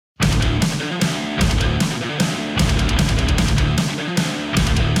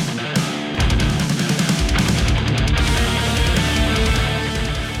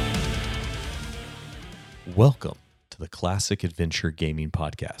Welcome to the Classic Adventure Gaming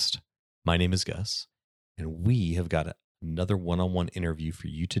Podcast. My name is Gus, and we have got another one-on-one interview for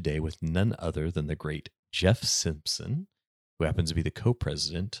you today with none other than the great Jeff Simpson, who happens to be the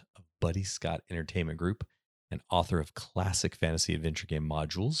co-president of Buddy Scott Entertainment Group and author of classic fantasy adventure game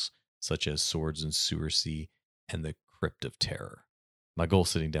modules such as Swords and Sewersea and the Crypt of Terror. My goal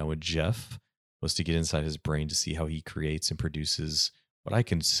sitting down with Jeff was to get inside his brain to see how he creates and produces what I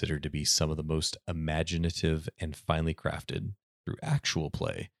consider to be some of the most imaginative and finely crafted, through actual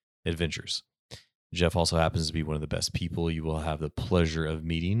play, adventures. Jeff also happens to be one of the best people you will have the pleasure of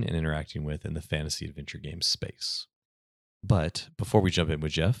meeting and interacting with in the fantasy adventure game space. But before we jump in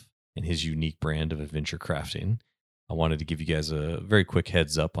with Jeff and his unique brand of adventure crafting, I wanted to give you guys a very quick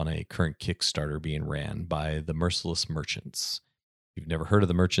heads up on a current Kickstarter being ran by the Merciless Merchants. If you've never heard of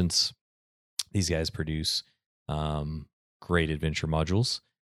the Merchants, these guys produce great adventure modules.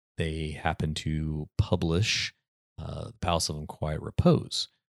 They happen to publish Palace of Unquiet Repose,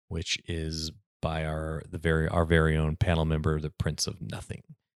 which is by our very own panel member, the Prince of Nothing.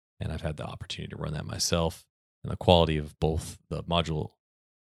 And I've had the opportunity to run that myself. And the quality of both the module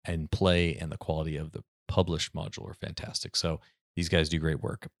and play and the quality of the published module are fantastic. So these guys do great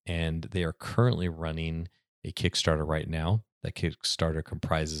work. And they are currently running a Kickstarter right now. That Kickstarter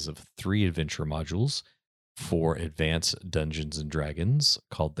comprises of 3 adventure modules for Advanced Dungeons and Dragons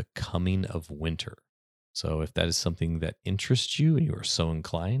called The Coming of Winter. So if that is something that interests you and you are so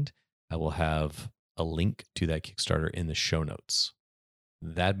inclined, I will have a link to that Kickstarter in the show notes.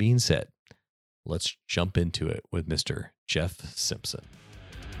 That being said, let's jump into it with Mr. Jeff Simpson.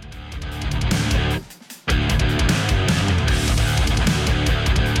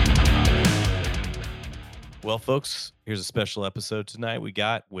 Well, folks, here's a special episode tonight we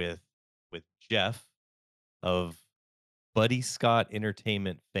got with Jeff of Buddy Scott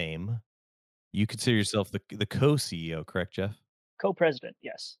Entertainment fame. You consider yourself the co-CEO, correct, Jeff? Co-president,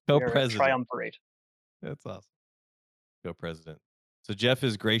 yes. We are a Co-president. triumvirate. That's awesome. Co-president. So Jeff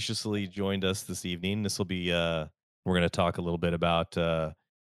has graciously joined us this evening. This will be we're going to talk a little bit about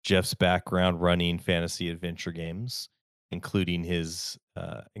Jeff's background running fantasy adventure games, including his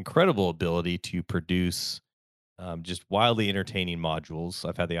incredible ability to produce just wildly entertaining modules.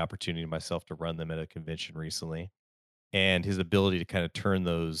 I've had the opportunity myself to run them at a convention recently, and his ability to kind of turn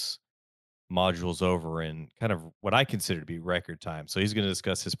those modules over in kind of what I consider to be record time. So he's going to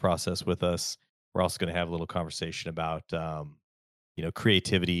discuss his process with us. We're also going to have a little conversation about,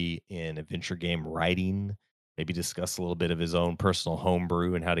 creativity in adventure game writing, maybe discuss a little bit of his own personal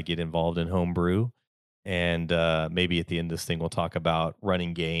homebrew and how to get involved in homebrew. And maybe at the end of this thing, we'll talk about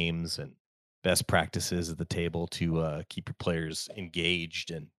running games and best practices at the table to keep your players engaged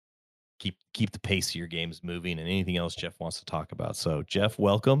and keep the pace of your games moving, and anything else Jeff wants to talk about. So Jeff,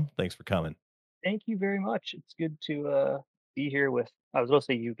 welcome. Thanks for coming. Thank you very much. It's good to be here with, I was going to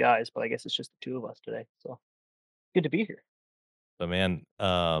say you guys, but I guess it's just the 2 of us today. So good to be here. So man,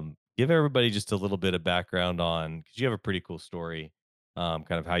 give everybody just a little bit of background on, because you have a pretty cool story, kind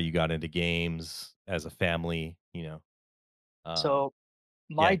of how you got into games as a family, um, So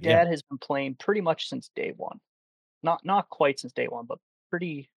yeah, my yeah. dad has been playing pretty much since day one. Not quite since day one, but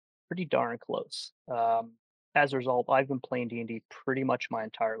pretty darn close. As a result, I've been playing D&D pretty much my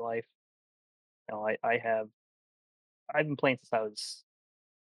entire life. I've been playing since I was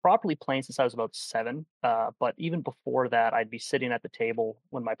properly playing since I was about 7. But even before that, I'd be sitting at the table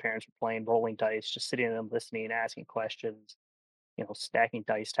when my parents were playing, rolling dice, just sitting and listening, asking questions, stacking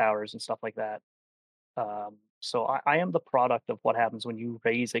dice towers and stuff like that. So I am the product of what happens when you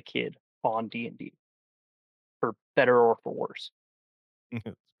raise a kid on D&D, for better or for worse.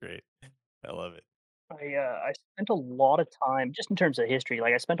 That's great. I love it. I spent a lot of time, just in terms of history.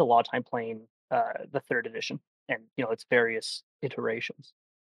 Like I spent a lot of time playing the 3rd edition, and its various iterations.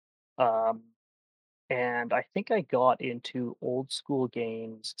 Um, And I think I got into old school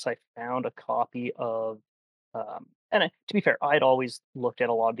games because I found a copy of, to be fair, I'd always looked at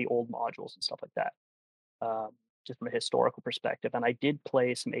a lot of the old modules and stuff like that, um, just from a historical perspective. And I did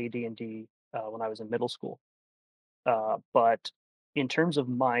play some AD&D when I was in middle school. But in terms of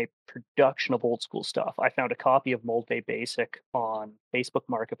my production of old school stuff, I found a copy of Mold Bay Basic on Facebook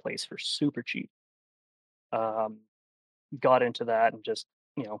Marketplace for super cheap. Um, got into that and just,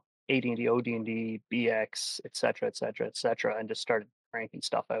 AD&D, OD&D, BX, et cetera, et cetera, et cetera, and just started cranking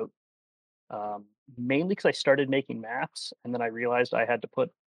stuff out. Mainly because I started making maps, and then I realized I had to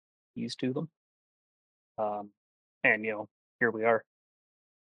put keys to them. Um, and here we are.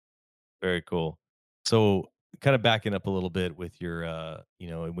 Very cool. So kind of backing up a little bit with your,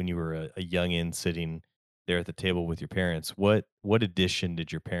 when you were a youngin sitting there at the table with your parents, what edition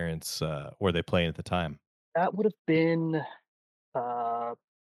did your parents, were they playing at the time? That would have been uh,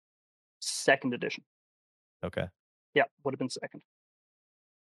 second edition. Okay, Yeah, would have been second.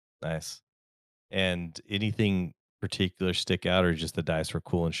 nice. And anything particular stick out, or just the dice were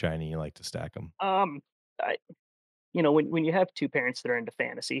cool and shiny, you like to stack them? Um, I, when you have two parents that are into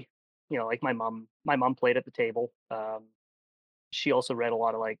fantasy, like my mom played at the table. She also read a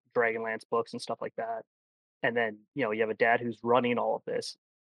lot of like Dragonlance books and stuff like that. And then you have a dad who's running all of this.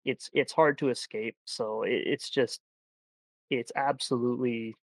 It's hard to escape. So it's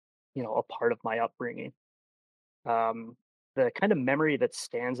absolutely a part of my upbringing. Um, the kind of memory that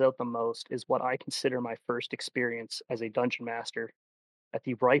stands out the most is what I consider my first experience as a dungeon master at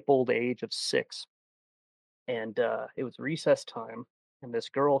the ripe old age of 6. And it was recess time. And this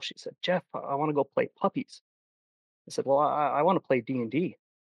girl, she said, "Jeff, I want to go play puppies." I said, "Well, I want to play D&D."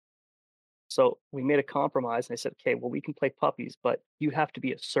 So we made a compromise, and I said, "Okay, well, we can play puppies, but you have to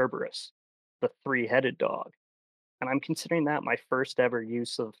be a Cerberus, the three-headed dog." And I'm considering that my first ever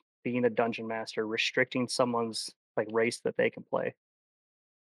use of being a dungeon master, restricting someone's like race that they can play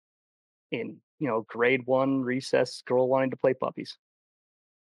in, grade one recess, girl wanting to play puppies.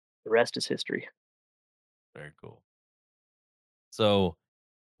 The rest is history. Very cool. So,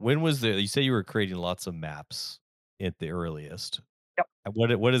 when was the you say you were creating lots of maps at the earliest. Yep,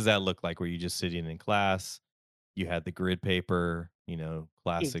 What does that look like? Were you just sitting in class? You had the grid paper,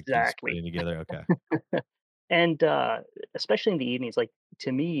 classic just exactly. putting together. Okay. And especially in the evenings, like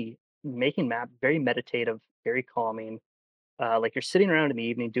to me, making map very meditative, very calming. Like you're sitting around in the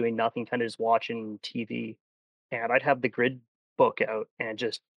evening doing nothing, kind of just watching TV, and I'd have the grid book out and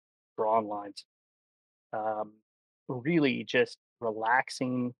just drawing lines. Um, Really just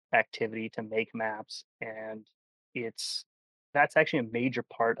relaxing activity to make maps, and it's that's actually a major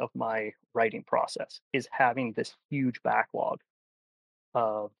part of my writing process is having this huge backlog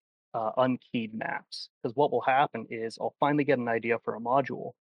of unkeyed maps. Because what will happen is I'll finally get an idea for a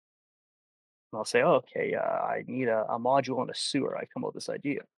module, and I'll say, "Oh, okay, I need a module in a sewer. I've come up with this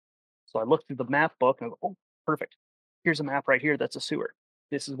idea." So I look through the map book and I go, "Oh, perfect. Here's a map right here that's a sewer.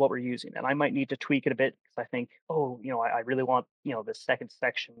 This is what we're using." And I might need to tweak it a bit because I think, oh, I really want, the second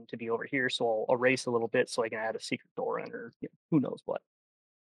section to be over here. So I'll erase a little bit so I can add a secret door in or who knows what.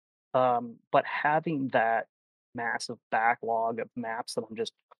 But having that massive backlog of maps that I'm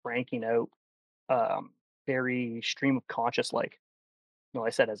just cranking out, very stream of conscious, like, I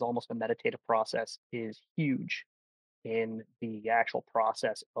said, as almost a meditative process is huge in the actual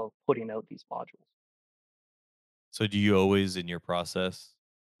process of putting out these modules. So, do you always in your process,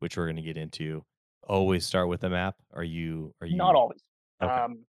 which we're going to get into, always start with a map? Are Not you always.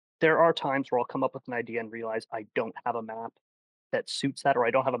 okay? There are times where I'll come up with an idea and realize I don't have a map that suits that, or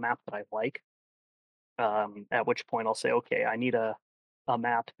I don't have a map that I like. At which point I'll say, okay, I need a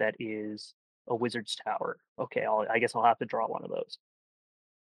map that is a wizard's tower. Okay, I guess I'll have to draw one of those.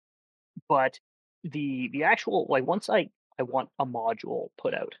 But the actual like once I want a module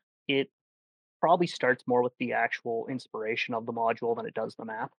put out, it probably starts more with the actual inspiration of the module than it does the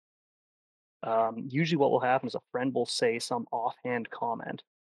map. Usually, what will happen is a friend will say some offhand comment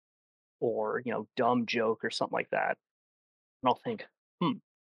or dumb joke or something like that, and I'll think, hmm,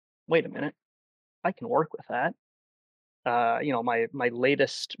 wait a minute, I can work with that. My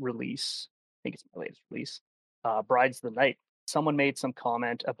latest release, I think it's my latest release, Brides of the Night. Someone made some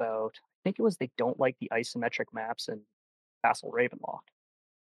comment about, I think it was they don't like the isometric maps in Castle Ravenloft.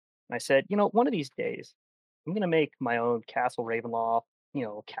 And I said, one of these days, I'm gonna make my own Castle Ravenloft,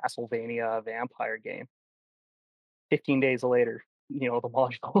 Castlevania vampire game. 15 days later, the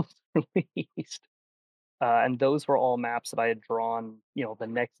module was released. And those were all maps that I had drawn, the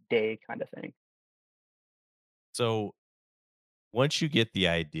next day kind of thing. So, once you get the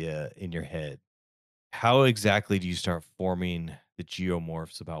idea in your head, how exactly do you start forming the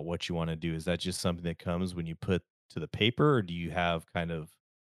geomorphs about what you want to do? Is that just something that comes when you put to the paper, or do you have kind of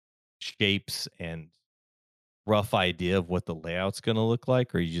shapes and rough idea of what the layout's going to look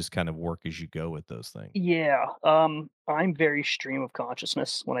like, or you just kind of work as you go with those things? Yeah, I'm very stream of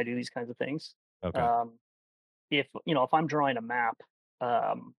consciousness when I do these kinds of things. Okay. Um, if I'm drawing a map,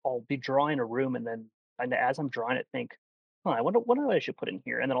 I'll be drawing a room, and then as I'm drawing it, think, "Huh, I wonder what I should put in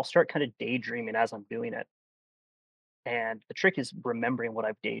here," and then I'll start kind of daydreaming as I'm doing it. And the trick is remembering what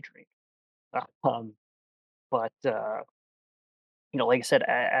I've daydreamed. Um, but like I said,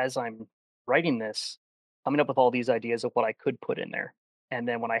 as I'm writing this, coming up with all these ideas of what I could put in there, and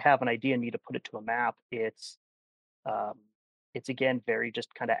then when I have an idea and need to put it to a map, um, it's again very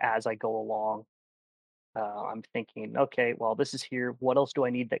just kind of as I go along. I'm thinking, okay, well, this is here. What else do I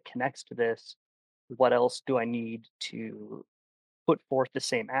need that connects to this? What else do I need to put forth the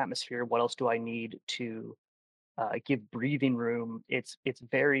same atmosphere, what else do I need to give breathing room? It's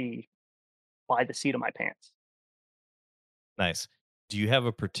very by the seat of my pants. Nice. Do you have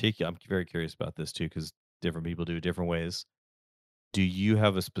a particular I'm very curious about this too, because different people do it different ways. Do you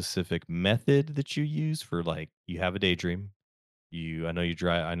have a specific method that you use for, like, you have a daydream, I know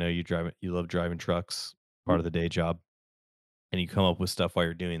you love driving trucks, part Mhm. of the day job, and you come up with stuff while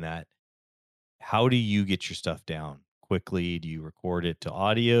you're doing that. How do you get your stuff down? Quickly? Do you record it to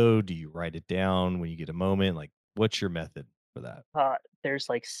audio? Do you write it down when you get a moment? Like, what's your method for that? There's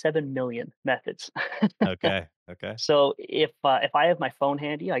like 7 million methods. Okay, okay. So if I have my phone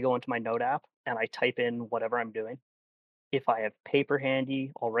handy, I go into my note app and I type in whatever I'm doing. If I have paper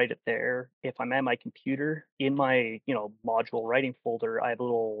handy, I'll write it there. If I'm at my computer, in my, module writing folder, I have a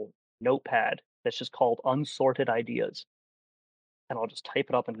little notepad that's just called unsorted ideas, and I'll just type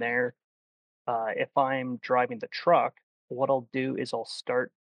it up in there. If I'm driving the truck, what I'll do is I'll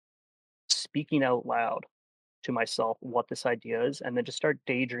start speaking out loud to myself what this idea is, and then just start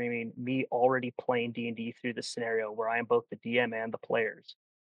daydreaming me already playing D&D through the scenario where I am both the DM and the players.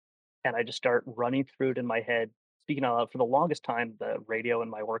 And I just start running through it in my head, speaking out loud. For the longest time, the radio in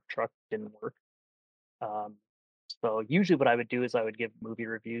my work truck didn't work. Um, so usually what I would do is I would give movie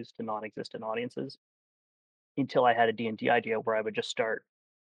reviews to non-existent audiences until I had a D&D idea where I would just start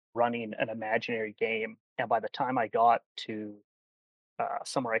running an imaginary game. And by the time I got to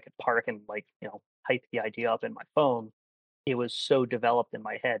somewhere I could park and type the idea up in my phone, it was so developed in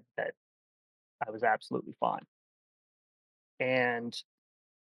my head that I was absolutely fine. And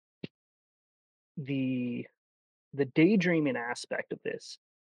the the daydreaming aspect of this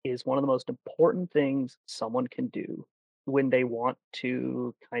is one of the most important things someone can do when they want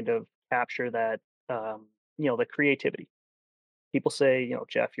to kind of capture that the creativity. People say,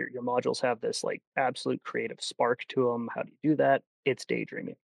 Jeff, your modules have this like absolute creative spark to them. How do you do that? It's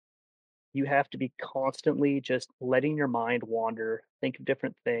daydreaming. You have to be constantly just letting your mind wander, think of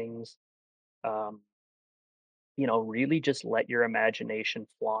different things. Um, really just let your imagination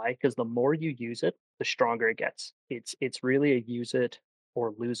fly, because the more you use it, the stronger it gets. It's really a use it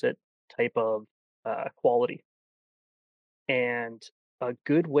or lose it type of quality. And a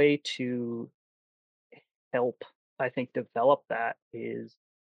good way to help, I think, develop that is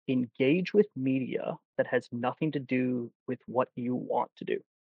engage with media that has nothing to do with what you want to do.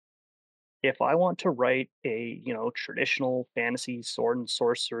 If I want to write a, traditional fantasy sword and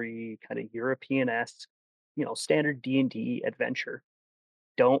sorcery kind of European-esque, standard D&D adventure,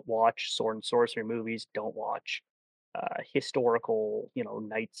 don't watch sword and sorcery movies, don't watch historical,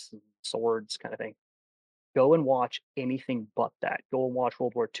 knights and swords kind of thing. Go and watch anything but that. Go and watch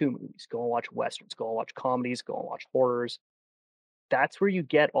World War II movies, go and watch westerns, go and watch comedies, go and watch horrors. That's where you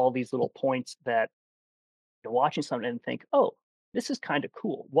get all these little points that you're watching something and think, oh, this is kind of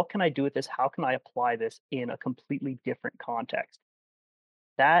cool. What can I do with this? How can I apply this in a completely different context?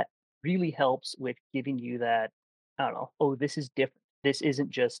 That really helps with giving you that, I don't know, oh, this is different. This isn't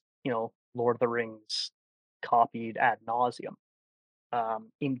just, Lord of the Rings copied ad nauseum.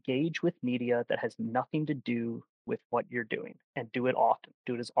 Engage with media that has nothing to do with what you're doing, and do it often.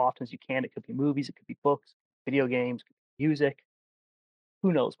 Do it as often as you can. It could be movies, it could be books, video games, music,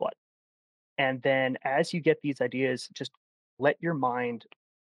 who knows what. And then as you get these ideas, just let your mind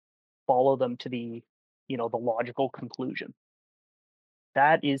follow them to the logical conclusion.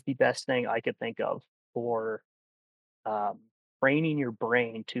 That is the best thing I could think of for um, training your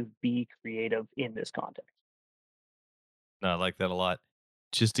brain to be creative in this context. No, I like that a lot.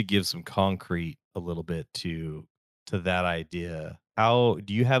 Just to give some concrete a little bit to that idea. How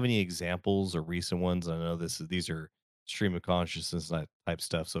do you have any examples or recent ones? I know these are stream of consciousness type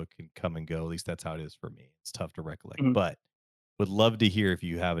stuff, so it can come and go. At least that's how it is for me. It's tough to recollect, Mhm. but would love to hear if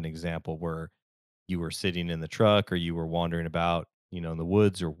you have an example where you were sitting in the truck or you were wandering about, in the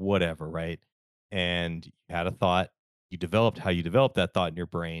woods or whatever, right? And you had a thought, you developed how you developed that thought in your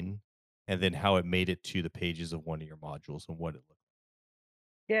brain, and then how it made it to the pages of one of your modules and what it looked.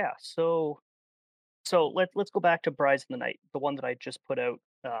 Yeah. So let's go back to Brides in the Night, the one that I just put out.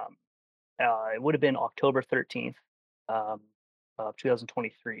 It would have been October 13th, um, of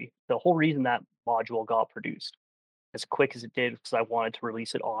 2023. The whole reason that module got produced as quick as it did because I wanted to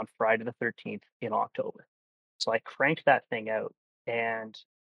release it on Friday the 13th in October. So I cranked that thing out, and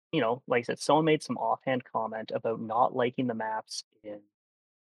like I said, someone made some offhand comment about not liking the maps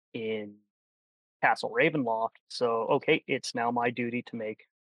in Castle Ravenloft. So okay, it's now my duty to make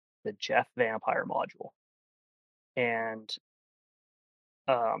the Jeff Vampire module. And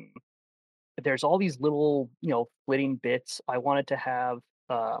um, there's all these little, flitting bits. I wanted to have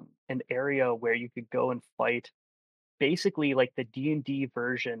an area where you could go and fight basically like the D&D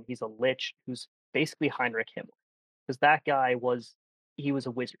version. He's a lich who's basically Heinrich Himmler, because that guy was he was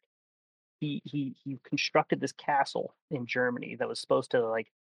a wizard. He constructed this castle in Germany that was supposed to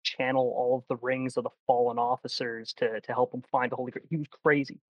like channel all of the rings of the fallen officers to help him find the Holy Grail. He was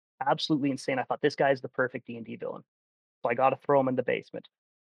crazy, absolutely insane. I thought this guy is the perfect D&D villain, so I got to throw him in the basement.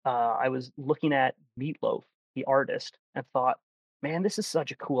 I was looking at Meatloaf, the artist, and thought, man, this is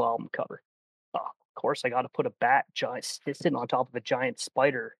such a cool album cover. Of course, I got to put a bat giant sitting on top of a giant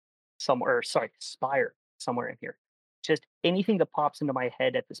spider somewhere. Sorry, spire somewhere in here. Just anything that pops into my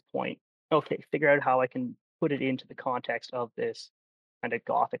head at this point. Okay, figure out how I can put it into the context of this kind of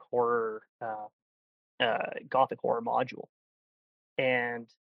gothic horror module, and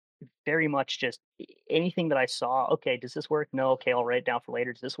very much just anything that I saw. Okay, does this work? No. Okay, I'll write it down for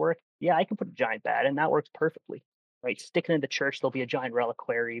later. Does this work? Yeah, I can put a giant bat, and that works perfectly. Right, stick it in the church. There'll be a giant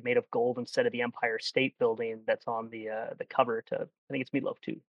reliquary made of gold instead of the Empire State Building that's on the cover to I think it's Meatloaf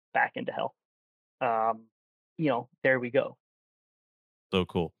 2, Back into Hell. Um, there we go. So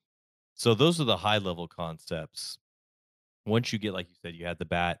cool. So those are the high level concepts. Once you get, like you said, you had the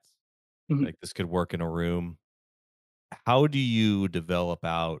bats, Mhm. like this could work in a room. How do you develop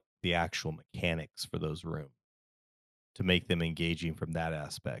out the actual mechanics for those rooms to make them engaging from that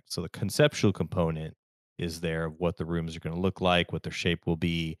aspect? So the conceptual component is there of what the rooms are going to look like, what their shape will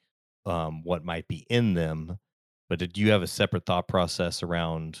be, what might be in them. But did you have a separate thought process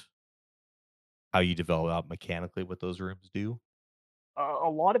around how you develop out mechanically what those rooms do? A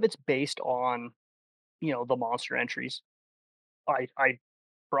lot of it's based on the monster entries. I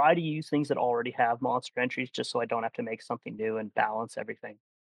try to use things that already have monster entries just so I don't have to make something new and balance everything.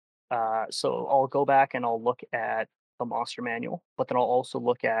 So I'll go back and I'll look at the monster manual, but then I'll also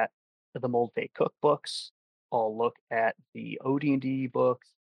look at the Mold Fate cookbooks. I'll look at the OD&D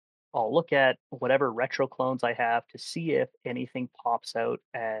books. I'll look at whatever retro clones I have to see if anything pops out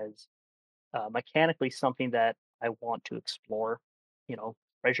as mechanically something that I want to explore.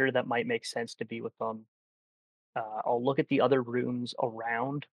 Treasure that might make sense to be with them. I'll look at the other rooms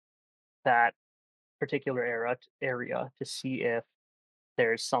around that particular area to see if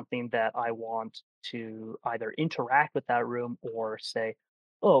there's something that I want to either interact with that room or say,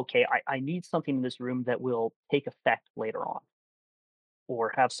 oh, okay, I need something in this room that will take effect later on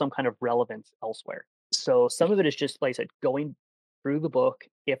or have some kind of relevance elsewhere. So some of it is just, like I said, going through the book.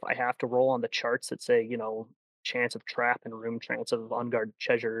 If I have to roll on the charts that say, chance of trap and room, chance of unguarded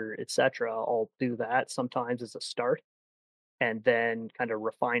treasure, etc., I'll do that sometimes as a start and then kind of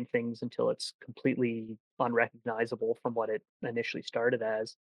refine things until it's completely unrecognizable from what it initially started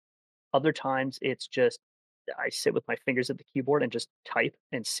as. Other times it's just I sit with my fingers at the keyboard and just type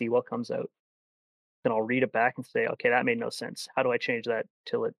and see what comes out. Then I'll read it back and say, okay, that made no sense. How do I change that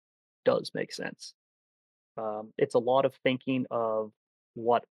till it does make sense? It's a lot of thinking of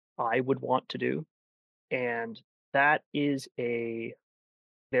what I would want to do. And that is a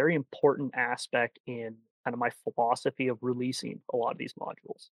very important aspect in kind of my philosophy of releasing a lot of these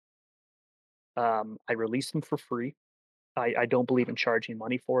modules. I release them for free. I don't believe in charging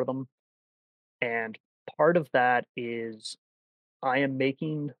money for them. And part of that is I am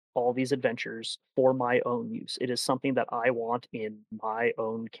making all these adventures for my own use. It is something that I want in my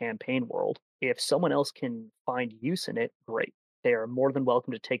own campaign world. If someone else can find use in it, great. They are more than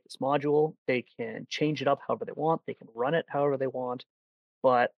welcome to take this module. They can change it up however they want. They can run it however they want.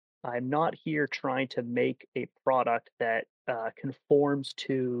 But I'm not here trying to make a product that conforms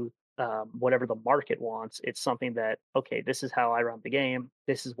to whatever the market wants. It's something that, okay, this is how I run the game.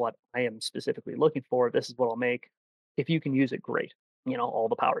 This is what I am specifically looking for. This is what I'll make. If you can use it, great. All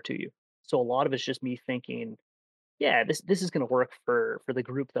the power to you. So a lot of it's just me thinking, yeah, this is going to work for the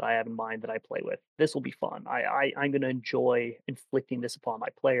group that I have in mind that I play with. This will be fun. I'm going to enjoy inflicting this upon my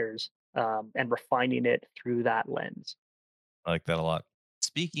players and refining it through that lens. I like that a lot.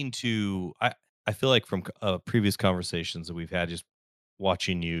 Speaking to, I feel like from previous conversations that we've had, just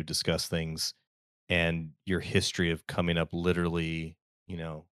watching you discuss things and your history of coming up literally, you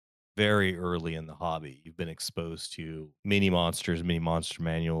know, very early in the hobby. You've been exposed to mini monsters, mini monster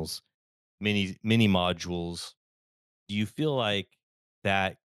manuals, mini modules. Do you feel like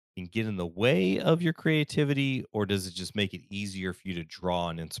that can get in the way of your creativity, or does it just make it easier for you to draw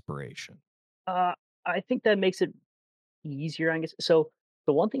on inspiration? Uh, I think that makes it easier, I guess. So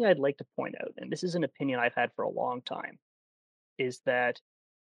the one thing I'd like to point out, and this is an opinion I've had for a long time, is that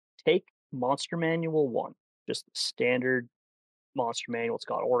take Monster Manual 1, just the standard monster manual. It's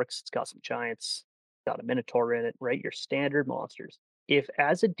got orcs, it's got some giants, got a minotaur in it, right? Your standard monsters. If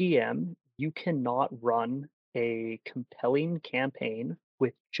as a DM you cannot run a compelling campaign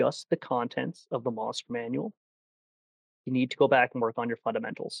with just the contents of the monster manual, You need to go back and work on your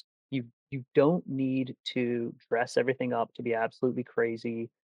fundamentals. You don't need to dress everything up to be absolutely crazy.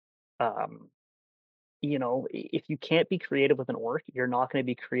 Um, if you can't be creative with an orc, you're not going to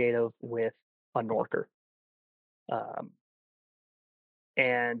be creative with a Norker. Um,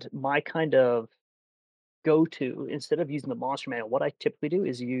 and my kind of go-to, instead of using the monster manual, what I typically do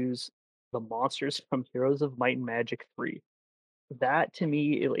is use the monsters from Heroes of Might and Magic 3. That to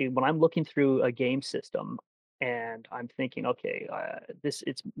me, when I'm looking through a game system and I'm thinking, okay, this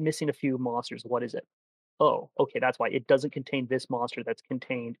it's missing a few monsters. What is it? Oh, okay, that's why it doesn't contain this monster that's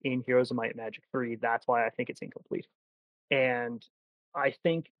contained in Heroes of Might and Magic 3. That's why I think it's incomplete. And I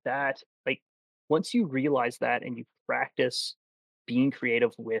think that, like, once you realize that and you practice being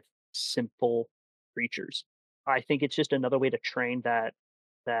creative with simple creatures, I think it's just another way to train that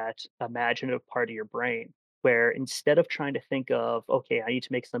imaginative part of your brain where instead of trying to think of, okay, I need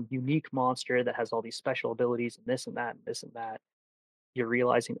to make some unique monster that has all these special abilities and this and that and this and that, you're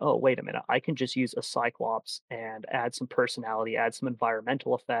realizing, oh, wait a minute, I can just use a Cyclops and add some personality, add some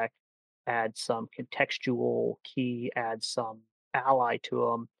environmental effect, add some contextual key, add some ally to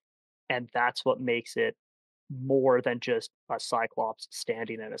them. And that's what makes it more than just a Cyclops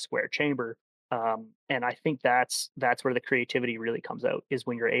standing in a square chamber. And I think that's where the creativity really comes out is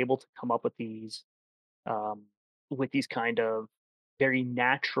when you're able to come up um, with these kind of very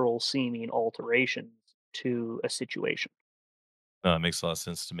natural seeming alterations to a situation. It makes a lot of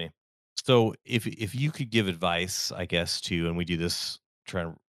sense to me. So if you could give advice, I guess, to, and we do this, try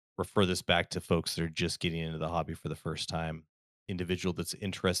to refer this back to folks that are just getting into the hobby for the first time, individual that's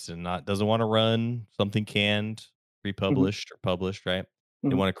interested in, not doesn't want to run something canned, Mhm, pre-published or published, right?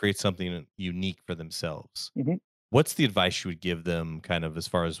 They mhm, want to create something unique for themselves. mhm. What's the advice you would give them kind of as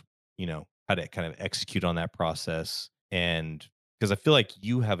far as, how to kind of execute on that process? And because I feel like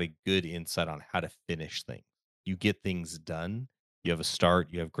you have a good insight on how to finish things. You get things done. You have a start,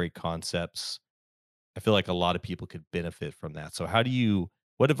 you have great concepts. I feel like a lot of people could benefit from that. So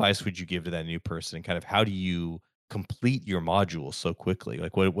what advice would you give to that new person, and kind of how do you complete your module so quickly?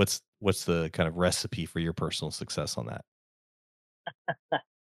 Like what's the kind of recipe for your personal success on that?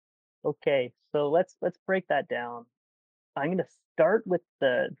 Okay, so let's break that down. I'm going to start with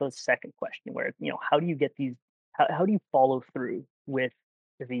the second question, where how do you get these? How do you follow through with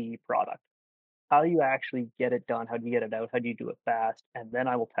the product? How do you actually get it done? How do you get it out? How do you do it fast? And then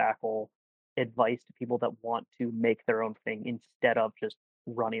I will tackle advice to people that want to make their own thing instead of just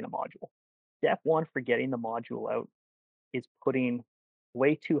running a module. Step one for getting the module out is putting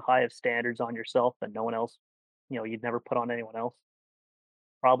way too high of standards on yourself that no one else, you'd never put on anyone else.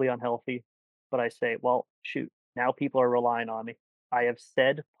 Probably unhealthy. But I say, well, shoot, now people are relying on me. I have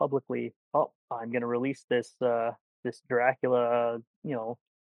said publicly, oh, I'm going to release this Dracula,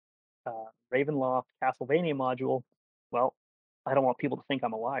 Ravenloft Castlevania module. Well, I don't want people to think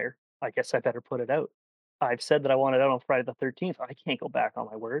I'm a liar. I guess I better put it out. I've said that I want it out on Friday the 13th. I can't go back on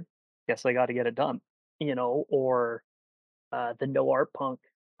my word. Guess I got to get it done. Or the No Art Punk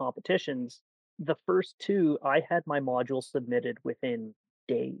competitions. The first two, I had my module submitted within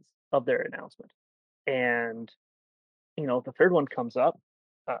days of their announcement. And, the third one comes up.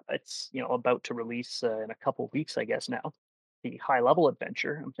 It's, about to release in a couple weeks, I guess now. The high level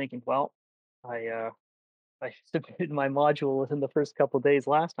adventure. I'm thinking, well, I submitted my module within the first couple of days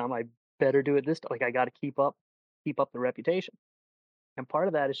last time. I better do it this time. Like I got to keep up the reputation. And part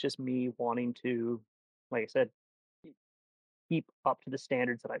of that is just me wanting to, like I said, keep up to the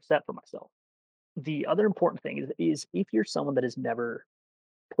standards that I've set for myself. The other important thing is if you're someone that has never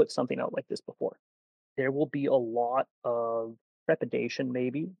put something out like this before, there will be a lot of trepidation,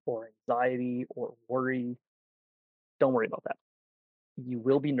 maybe, or anxiety or worry. Don't worry about that. You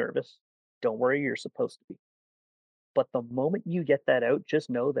will be nervous. Don't worry, you're supposed to be. But the moment you get that out, just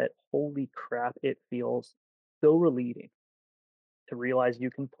know that holy crap, it feels so relieving to realize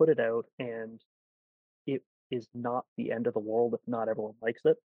you can put it out and it is not the end of the world if not everyone likes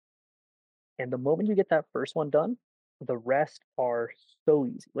it. And the moment you get that first one done, the rest are so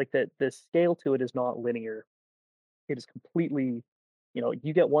easy. Like the scale to it is not linear. It is completely,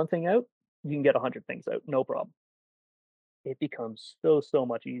 you get one thing out, you can get 100 things out, no problem. It becomes so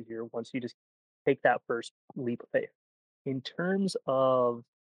much easier once you just take that first leap of faith. In terms of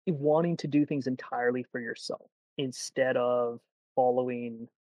wanting to do things entirely for yourself instead of following,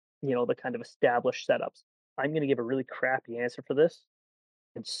 the kind of established setups, I'm going to give a really crappy answer for this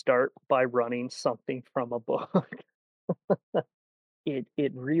and start by running something from a book.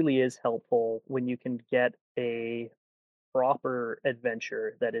 It really is helpful when you can get a proper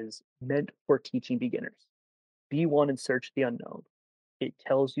adventure that is meant for teaching beginners. B1 in Search the Unknown. It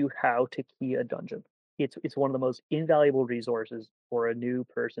tells you how to key a dungeon. it's one of the most invaluable resources for a new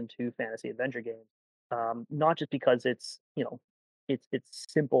person to fantasy adventure games. Not just because it's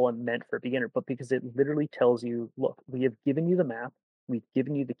simple and meant for a beginner, but because it literally tells you, look, we have given you the map, we've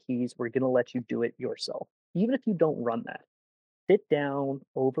given you the keys, we're going to let you do it yourself, even if you don't run that. Sit down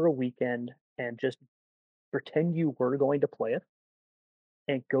over a weekend and just pretend you were going to play it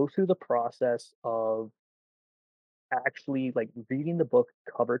and go through the process of actually like reading the book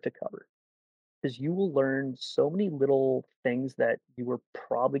cover to cover, because you will learn so many little things that you were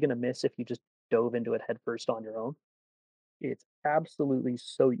probably going to miss if you just dove into it headfirst on your own. It's absolutely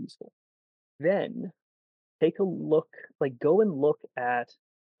so useful. Then take a look, like go and look at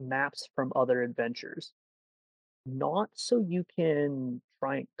maps from other adventures, not so you can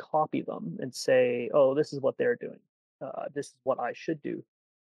try and copy them and say, oh, this is what they're doing. This is what I should do.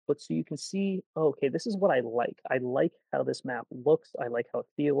 But so you can see, "Oh, okay, this is what I like. I like how this map looks. I like how it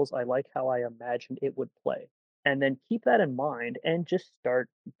feels. I like how I imagined it would play." And then keep that in mind and just start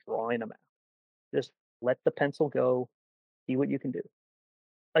drawing a map. Just let the pencil go, see what you can do.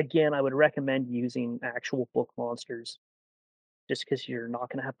 Again, I would recommend using actual book monsters just because you're not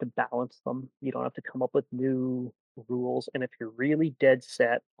going to have to balance them. You don't have to come up with new rules. And if you're really dead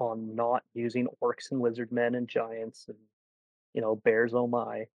set on not using orcs and lizard men and giants and, bears oh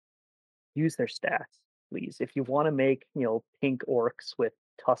my, use their stats, please. If you want to make, pink orcs with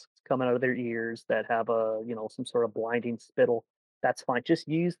tusks coming out of their ears that have some sort of blinding spittle, that's fine. Just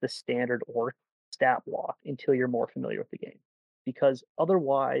use the standard orc stat block until you're more familiar with the game. Because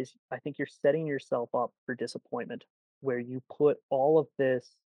otherwise, I think you're setting yourself up for disappointment where you put all of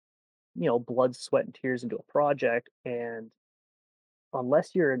this, blood, sweat, and tears into a project. And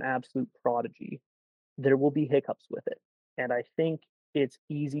unless you're an absolute prodigy, there will be hiccups with it. And I think it's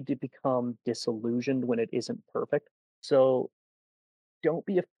easy to become disillusioned when it isn't perfect. So don't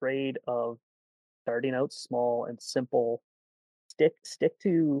be afraid of starting out small and simple. Stick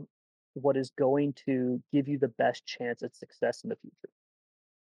to what is going to give you the best chance at success in the future.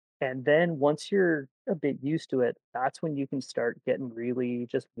 And then once you're a bit used to it, that's when you can start getting really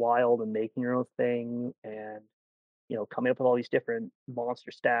just wild and making your own thing and coming up with all these different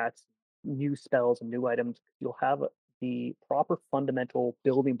monster stats, new spells, and new items. You'll have the proper fundamental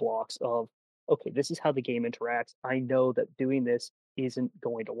building blocks of, okay, this is how the game interacts. I know that doing this isn't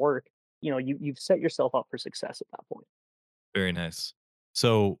going to work. You've set yourself up for success at that point. Very nice.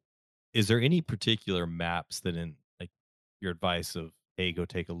 So, is there any particular maps that in like your advice of, hey, go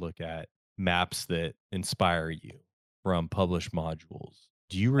take a look at maps that inspire you from published modules?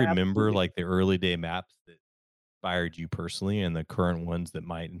 Do you remember Absolutely. like the early day maps that inspired you personally and the current ones that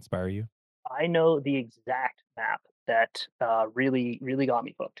might inspire you? I know the exact map that really, really got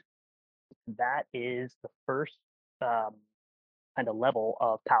me hooked. That is the first um, kind of level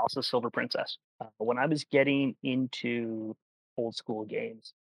of Palace of Silver Princess. When I was getting into old school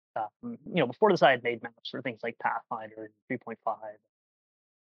games, before this, I had made maps for things like Pathfinder and 3.5,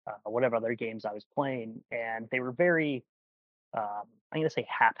 whatever other games I was playing, and they were very, I'm going to say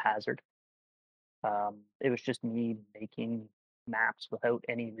haphazard. It was just me making maps without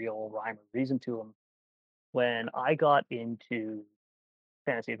any real rhyme or reason to them. When I got into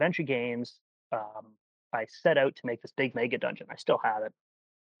fantasy adventure games, um, I set out to make this big mega dungeon. I still have it,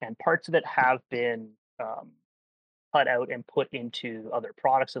 and parts of it have been cut out and put into other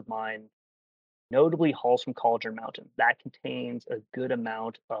products of mine, notably Halls from Cauldron Mountain. That contains a good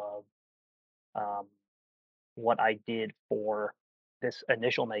amount of um, what I did for this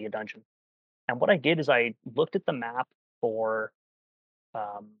initial mega dungeon. And what I did is I looked at the map for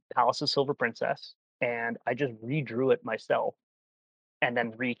Palace of Silver Princess, and I just redrew it myself and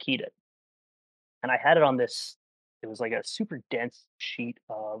then rekeyed it. And I had it on this. It was like a super dense sheet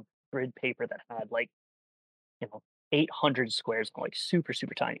of grid paper that had like you know 800 squares, like super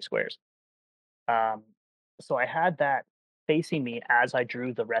super tiny squares. Um, so I had that facing me as I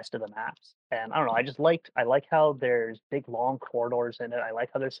drew the rest of the maps. And I don't know, I like how there's big long corridors in it. I like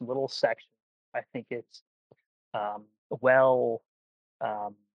how there's some little sections. I think it's well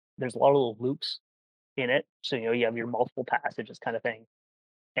um, there's a lot of little loops in it. So you have your multiple passages kind of thing.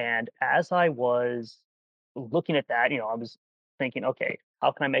 And as I was looking at that, I was thinking, okay,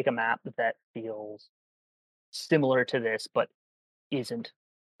 how can I make a map that feels similar to this but isn't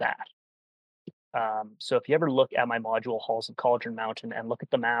that? So if you ever look at my module Halls of Cauldron Mountain and look at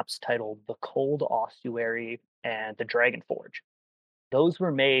the maps titled The Cold Ossuary and The Dragon Forge, those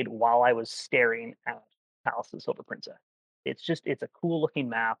were made while I was staring at Palace of the Silver Princess. It's a cool looking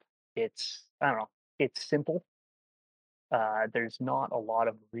map. I don't know, it's simple. There's not a lot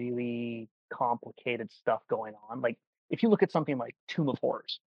of really complicated stuff going on. Like if you look at something like Tomb of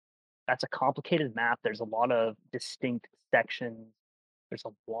Horrors, that's a complicated map. There's a lot of distinct sections. There's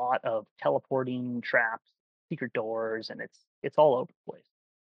a lot of teleporting traps, secret doors, and it's all over the place.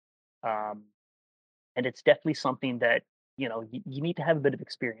 Um, and it's definitely something that you need to have a bit of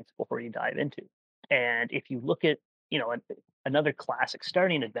experience before you dive into. And if you look at another classic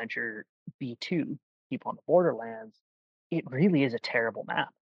starting adventure, B2, People on the Borderlands, it really is a terrible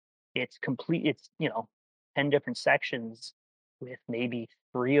map. It's complete. It's 10 different sections with maybe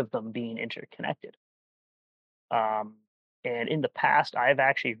three of them being interconnected. Um, and in the past, I've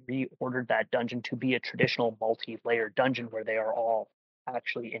actually reordered that dungeon to be a traditional multi-layered dungeon where they are all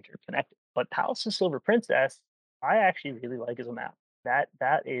actually interconnected. But Palace of Silver Princess, I actually really like as a map. That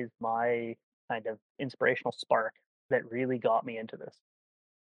is my kind of inspirational spark that really got me into this.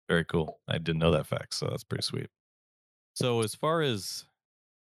 Very cool. I didn't know that fact, so that's pretty sweet. So as far as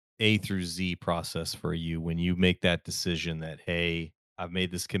A through Z process for you when you make that decision that, hey, I've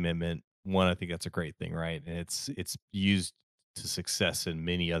made this commitment. One, I think that's a great thing, right? And it's used to success in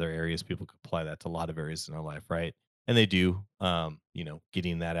many other areas. People could apply that to a lot of areas in their life, right? And they do.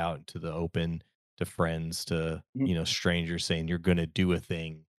 Getting that out into the open to friends, to Mhm. strangers, saying you're going to do a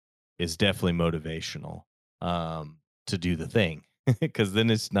thing is definitely motivational to do the thing because then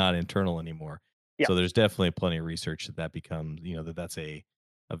it's not internal anymore. Yeah. So there's definitely plenty of research that becomes, that's a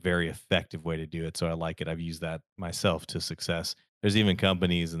very effective way to do it. So I like it. I've used that myself to success. There's even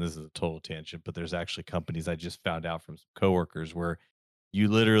companies, and this is a total tangent, but there's actually companies I just found out from some coworkers where you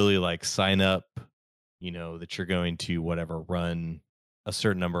literally like sign up, that you're going to whatever run a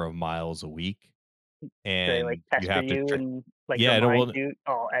certain number of miles a week, They like and you pester have to, you and like yeah, I don't remind want, you.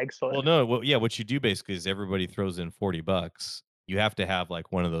 Oh, well, excellent. no, well, yeah, what you do basically is everybody throws in $40. You have to have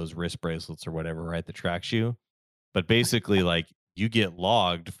like one of those wrist bracelets or whatever, right, that tracks you. But basically, like, you get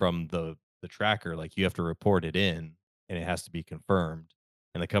logged from the tracker, like, you have to report it in, and it has to be confirmed,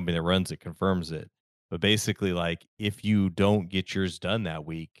 and the company that runs it confirms it. But basically, like, if you don't get yours done that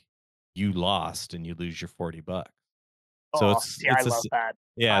week, you lost and you lose your 40 bucks. So Oh, it's see, I it's a love s that.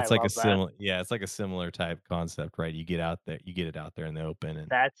 yeah, I it's like a love that. similar yeah, it's like a similar type concept, right? You get out there, you get it out there in the open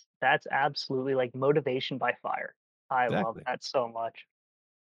and That's absolutely like motivation by fire. I love exactly. that so much.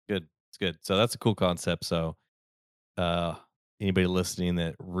 Good. It's good. So that's a cool concept. So uh anybody listening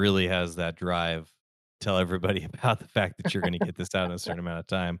that really has that drive, tell everybody about the fact that you're going to get this out in a certain amount of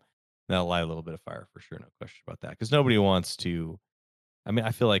time. That'll light a little bit of fire for sure, no question about that, because nobody wants to, I mean,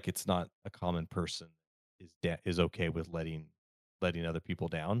 I feel like it's not a common person is okay with letting other people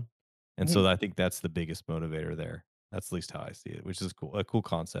down, and Mhm. so I think that's the biggest motivator there. That's at least how I see it, which is cool, a cool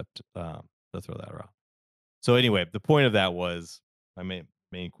concept, to throw that around. So anyway, the point of that was my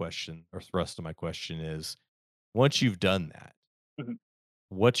main question or thrust of my question is, once you've done that, Mhm.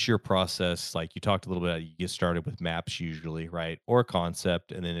 what's your process? Like, you talked a little bit, you get started with maps usually, right? Or a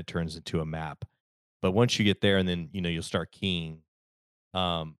concept, and then it turns into a map. But once you get there and then, you'll start keying.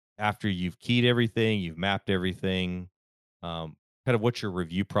 After you've keyed everything, you've mapped everything, kind of what's your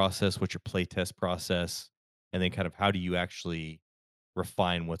review process, what's your playtest process, and then kind of how do you actually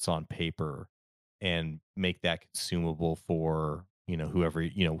refine what's on paper and make that consumable for, whoever,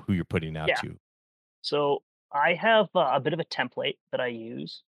 who you're putting out Yeah. to. So I have a bit of a template that I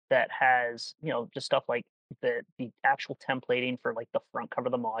use that has, just stuff like the actual templating for like the front cover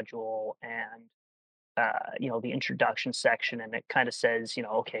of the module and the introduction section, and it kind of says,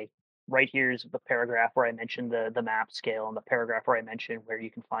 okay, right here's the paragraph where I mentioned the map scale and the paragraph where I mentioned where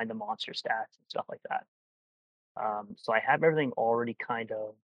you can find the monster stats and stuff like that. So I have everything already kind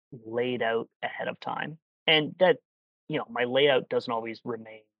of laid out ahead of time, and that my layout doesn't always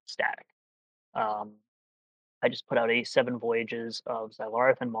remain static. Um, I just put out a 7 voyages of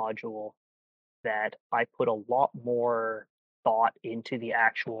Xylarthan module that I put a lot more thought into the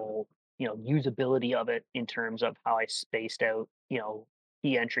actual, usability of it in terms of how I spaced out,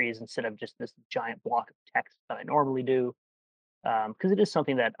 key entries instead of just this giant block of text that I normally do. Because it is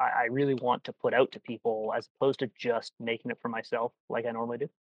something that I really want to put out to people as opposed to just making it for myself like I normally do.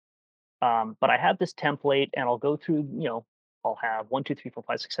 But I have this template and I'll go through, I'll have 1, 2, 3, 4,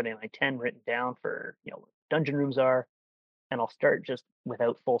 5, 6, 7, 8, 9, 10 written down for, what dungeon rooms are, and I'll start just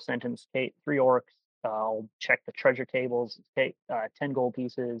without full sentence. Okay, 3 orcs. I'll check the treasure tables. Okay, 10 gold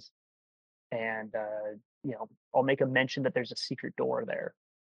pieces, and I'll make a mention that there's a secret door there.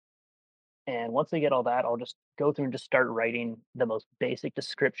 And once I get all that, I'll just go through and just start writing the most basic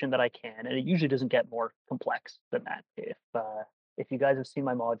description that I can. And it usually doesn't get more complex than that. If you guys have seen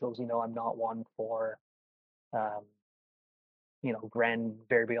my modules, I'm not one for um, grand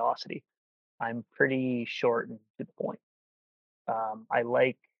verbosity. I'm pretty short and to the point.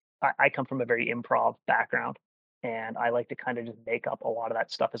 I come from a very improv background, and I like to kind of just make up a lot of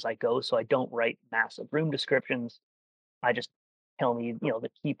that stuff as I go. So I don't write massive room descriptions. I just tell me, the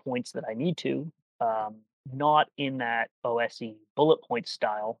key points that I need to. Um, Not in that OSE bullet point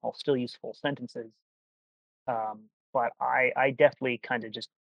style. I'll still use full sentences, but I definitely kind of just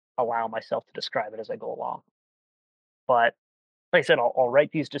allow myself to describe it as I go along. But like I said, I'll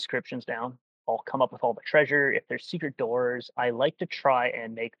write these descriptions down. I'll come up with all the treasure. If there's secret doors, I like to try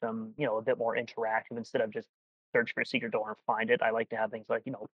and make them, a bit more interactive instead of just search for a secret door and find it. I like to have things like,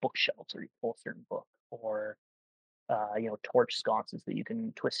 bookshelves where you pull a certain book, or torch sconces that you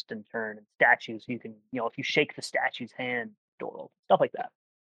can twist and turn, and statues you can, if you shake the statue's hand, door opens, stuff like that.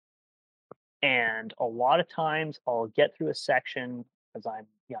 And a lot of times I'll get through a section because I'm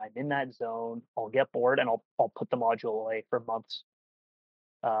in that zone. I'll get bored and I'll put the module away for months.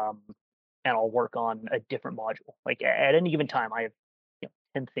 Um, and I'll work on a different module. Like at any given time, I have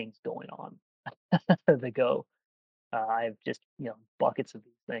 10 things going on that go. I have just buckets of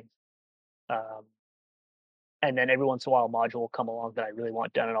these things. Um, and then every once in a while, a module will come along that I really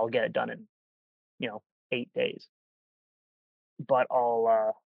want done, and I'll get it done in you know 8 days. But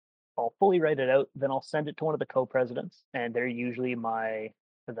I'll fully write it out, then I'll send it to one of the co-presidents, and they're usually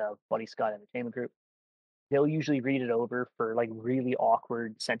the Buddy Scott Entertainment Group. They'll usually read it over for like really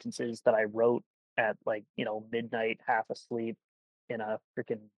awkward sentences that I wrote at like, midnight, half asleep in a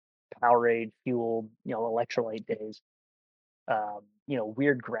freaking Powerade fueled, electrolyte days.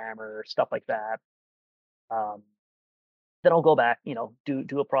 Weird grammar, stuff like that. Um, then I'll go back,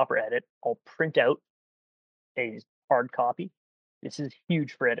 do a proper edit. I'll print out a hard copy. This is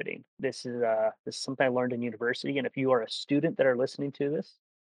huge for editing. This is something I learned in university. And if you are a student that are listening to this,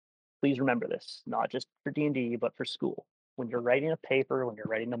 please remember this, not just for D&D, but for school. When you're writing a paper, when you're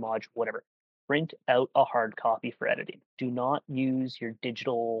writing a module, whatever, print out a hard copy for editing. Do not use your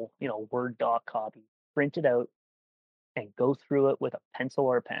digital, Word doc copy. Print it out and go through it with a pencil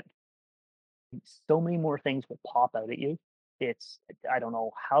or a pen. So many more things will pop out at you. I don't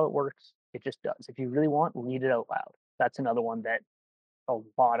know how it works. It just does. If you really want, read it out loud. That's another one that a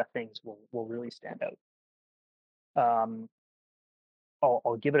lot of things will really stand out. Um,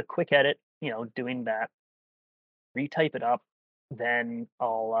 I'll give it a quick edit, doing that, retype it up, then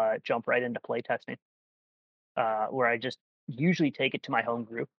I'll jump right into playtesting, where I just usually take it to my home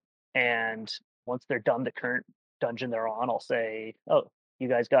group. And once they're done the current dungeon they're on, I'll say, "Oh, you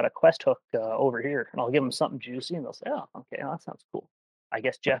guys got a quest hook over here," and I'll give them something juicy, and they'll say, "Oh, okay, well, that sounds cool. I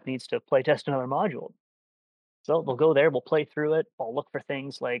guess Jeff needs to playtest another module." So they'll go there, we'll play through it. I'll look for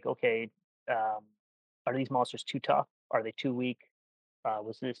things like, okay, um, are these monsters too tough? Are they too weak?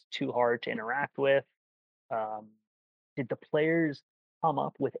 Was this too hard to interact with? Um, did the players come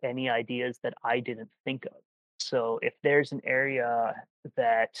up with any ideas that I didn't think of? So if there's an area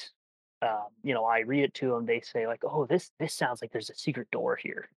that I read it to them, they say like, "Oh, this sounds like there's a secret door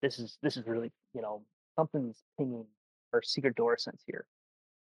here. This is really something's pinging or secret door sense here."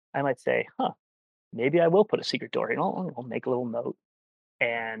 I might say, "Huh, maybe I will put a secret door here." I'll make a little note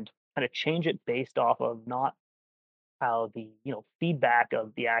and kind of change it based off of not how the feedback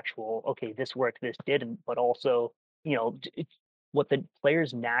of the actual, okay, this worked, this didn't, but also what the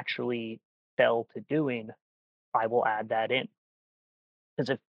players naturally fell to doing. I will add that in, because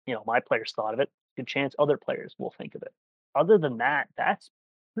if my players thought of it, good chance other players will think of it. Other than that, that's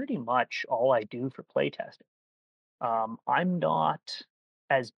pretty much all I do for playtesting. I'm not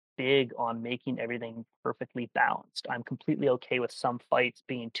as big on making everything perfectly balanced. I'm completely okay with some fights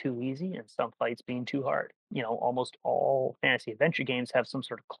being too easy and some fights being too hard. Almost all fantasy adventure games have some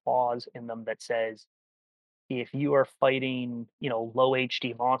sort of clause in them that says if you are fighting, low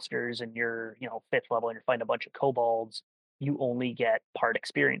HD monsters and you're, fifth level and you're fighting a bunch of kobolds, you only get part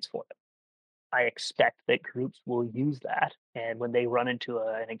experience for it. I expect that groups will use that. And when they run into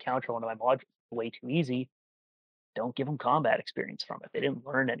an encounter on one of my modules way too easy, don't give them combat experience from it. They didn't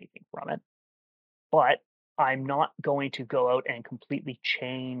learn anything from it. But I'm not going to go out and completely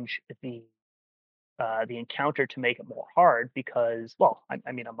change the encounter to make it more hard because, well,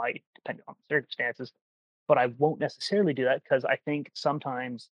 I mean, I might depending on the circumstances, but I won't necessarily do that because I think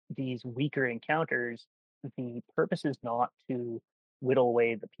sometimes these weaker encounters, the purpose is not to whittle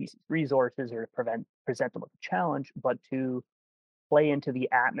away the PC's resources or present them with a challenge, but to play into the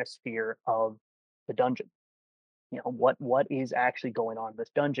atmosphere of the dungeon. What is actually going on in this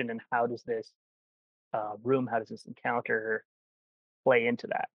dungeon, and how does this how does this encounter play into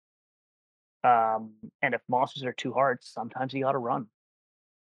that? And if monsters are too hard, sometimes you got to run.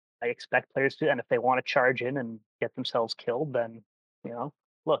 I expect players to, and if they want to charge in and get themselves killed, then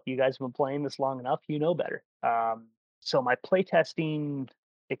look, you guys have been playing this long enough, you know better. So my playtesting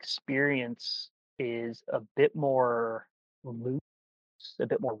experience is a bit more loose, a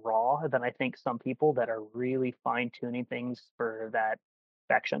bit more raw than I think some people that are really fine tuning things for that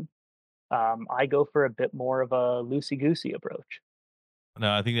perfection. I go for a bit more of a loosey goosey approach.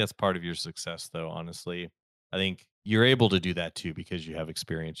 No, I think that's part of your success, though. Honestly, I think you're able to do that too because you have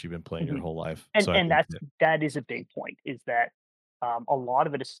experience. You've been playing your Mhm. whole life, And so I and think that's that that is a big point, is that, a lot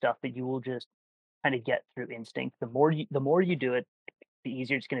of it is stuff that you will just kinda get through instinct. The more you do it, the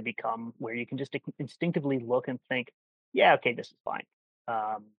easier it's gonna become, where you can just instinctively look and think, "Yeah, okay, this is fine."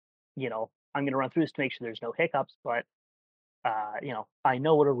 I'm gonna run through this to make sure there's no hiccups, but, I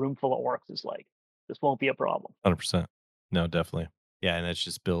know what a room full of orcs is like. This won't be a problem. 100%. No, definitely. Yeah, and that's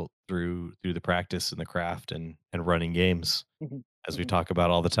just built through the practice and the craft and running games, Mhm, as we mhm. talk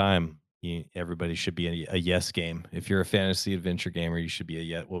about all the time. Everybody should be a yes game. If you're a fantasy adventure gamer, you should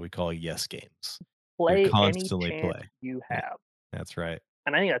be what we call yes games. You're Play any constantly chance play. you Yeah, have, that's right.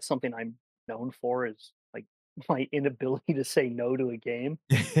 and I think that's something I'm known for is, like, my inability to say no to a game.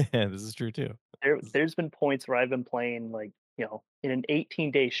 This is true too. There's been points where I've been playing, like, in an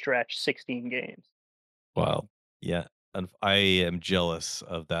 18-day stretch, 16 games. Wow. Yeah, I am jealous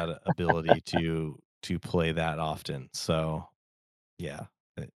of that ability to play that often. So, yeah,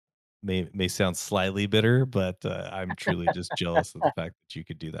 it may sound slightly bitter, but, I'm truly just jealous of the fact that you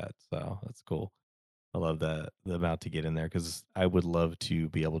could do that. So, that's cool. I love the amount to get in there because I would love to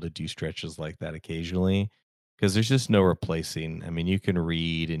be able to do stretches like that occasionally because there's just no replacing. I mean, you can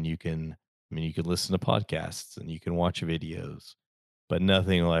read and you can listen to podcasts and you can watch videos, but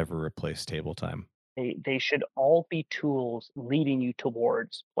nothing will ever replace table time. They should all be tools leading you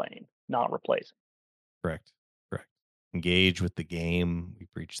towards playing, not replacing. Correct. Correct. Engage with the game. We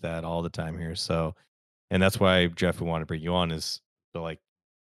preach that all the time here. So, and that's why Jeff, we want to bring you on is to like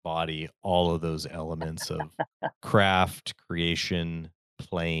body all of those elements of craft, creation,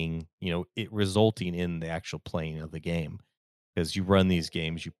 playing, it resulting in the actual playing of the game. Because you run these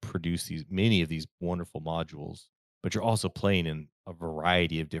games, you produce many of these wonderful modules, but you're also playing in a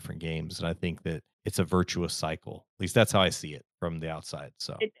variety of different games. And I think that it's a virtuous cycle. At least that's how I see it from the outside.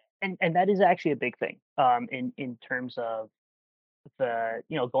 So It and that is actually a big thing, in terms of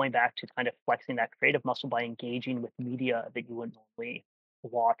going back to kind of flexing that creative muscle by engaging with media that you wouldn't normally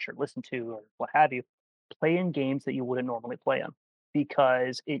watch or listen to or what have you. Play in games that you wouldn't normally play in,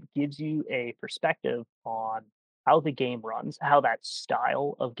 because it gives you a perspective on how the game runs, how that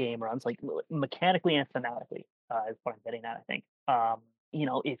style of game runs, like mechanically and thematically, is what I'm getting at, I think.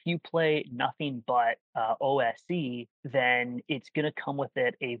 If you play nothing but OSC, then it's going to come with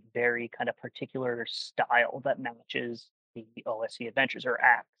it a very kind of particular style that matches the OSC adventures or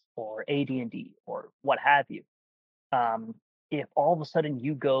acts or AD&D or what have you. Um, if all of a sudden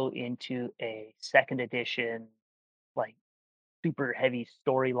you go into a second edition, like super heavy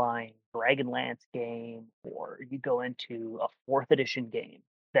storyline Dragonlance game, or you go into a fourth edition game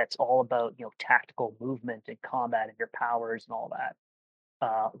that's all about tactical movement and combat and your powers and all that,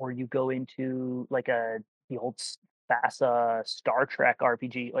 or you go into like the old FASA Star Trek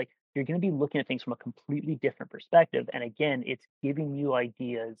RPG, like you're going to be looking at things from a completely different perspective. And again, it's giving you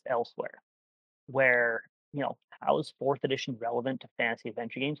ideas elsewhere. Where how is fourth edition relevant to fantasy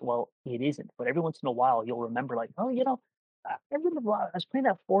adventure games? Well, it isn't. But every once in a while, you'll remember like, oh, I remember I was playing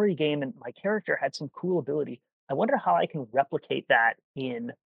that 40 game and my character had some cool ability. I wonder how I can replicate that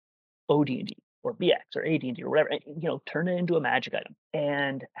in OD&D or BX or AD&D or whatever, and, turn it into a magic item.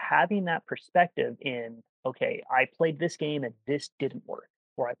 And having that perspective in, okay, I played this game and this didn't work,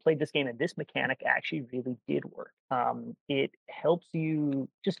 or I played this game and this mechanic actually really did work. It helps you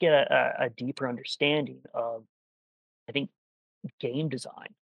just get a deeper understanding of, I think, game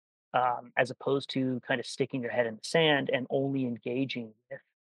design, as opposed to kind of sticking your head in the sand and only engaging with,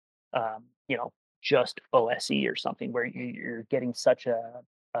 um, you know, just OSE or something where you're getting such a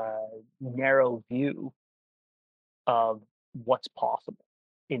narrow view of what's possible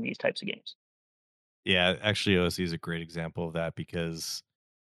in these types of games. yeah, actually OC is a great example of that because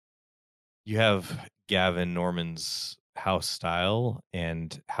you have Gavin Norman's house style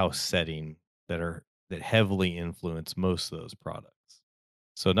and house setting that heavily influence most of those products.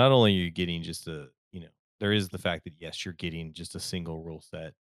 So not only are you getting just there is the fact that yes, you're getting just a single rule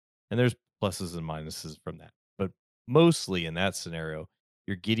set, and there's pluses and minuses from that. But mostly in that scenario,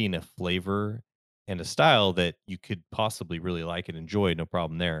 you're getting a flavor and a style that you could possibly really like and enjoy, no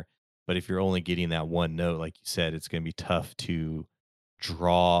problem there. But if you're only getting that one note, like you said, it's going to be tough to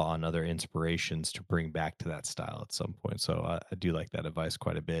draw on other inspirations to bring back to that style at some point. So I do like that advice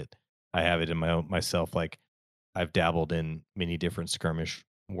quite a bit. I have it in my own myself. Like I've dabbled in many different skirmish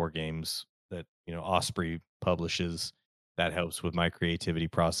war games that Osprey publishes. That helps with my creativity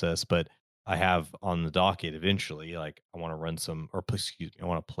process. But I have on the docket eventually. Like I want to run some, or excuse me, I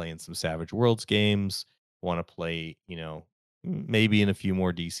want to play in some Savage Worlds games. Want to play, maybe in a few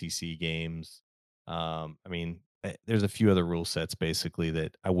more DCC games. I mean, there's a few other rule sets basically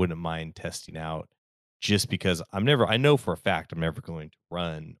that I wouldn't mind testing out, just because I know for a fact I'm never going to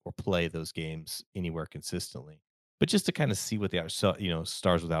run or play those games anywhere consistently. But just to kind of see what they are, so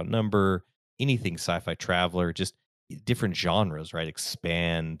Stars Without Number, anything Sci-Fi Traveler, just different genres, right?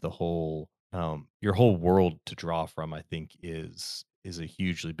 Expand the whole your whole world to draw from, I think is a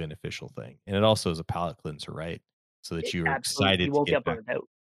hugely beneficial thing. And it also is a palate cleanser, right? So that It you're absolutely, you excited to won't get get back burned in. out.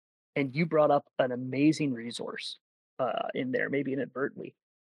 And you brought up an amazing resource in there, maybe inadvertently.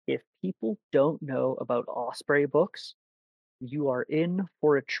 If people don't know about Osprey books, you are in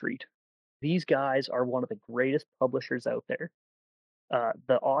for a treat. These guys are one of the greatest publishers out there.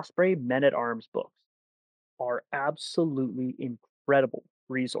 The Osprey Men at Arms books are absolutely incredible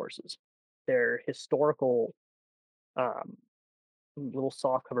resources. They're historical, um, little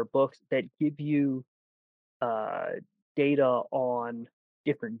softcover books that give you uh, data on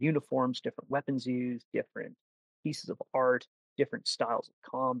different uniforms, different weapons used, different pieces of art, different styles of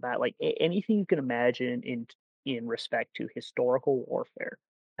combat, like anything you can imagine in respect to historical warfare.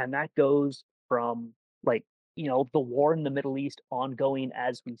 And that goes from like the war in the Middle East ongoing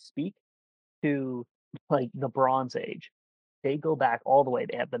as we speak to like the Bronze Age. They go back all the way.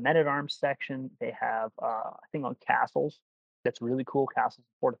 They have the men at arms section. They have I think on castles. That's really cool. Castles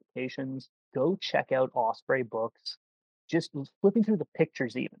and fortifications. Go check out Osprey books. Just flipping through the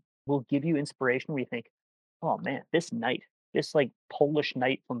pictures even will give you inspiration where you think, oh man, this knight, this like Polish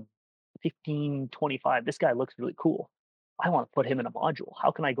knight from 1525, this guy looks really cool. I want to put him in a module.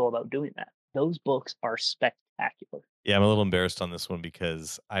 How can I go about doing that? Those books are spectacular. Yeah, I'm a little embarrassed on this one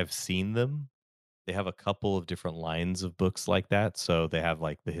because I've seen them. They have a couple of different lines of books like that. So they have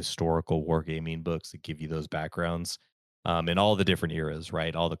like the historical wargaming books that give you those backgrounds in all the different eras,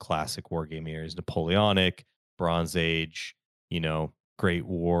 right? All the classic wargaming eras, Napoleonic, Bronze Age, Great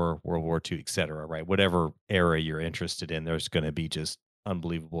War, World War II, etc. Right? Whatever era you're interested in, there's going to be just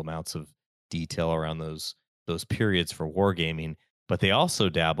unbelievable amounts of detail around those periods for wargaming. But they also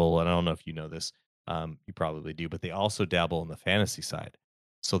dabble, and I don't know if you know this, you probably do, but they also dabble in the fantasy side.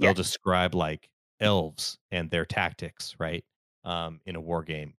 So they'll Yes. describe like elves and their tactics, right? In a war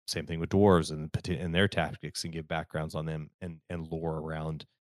game. Same thing with dwarves and their tactics, and give backgrounds on them and lore around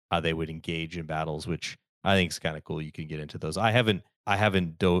how they would engage in battles, which I think is kind of cool. You can get into those. I haven't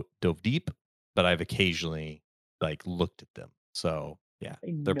dove deep, but I've occasionally like looked at them. So yeah,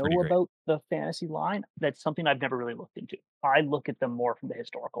 I they're pretty know great. about the fantasy line. That's something I've never really looked into. I look at them more from the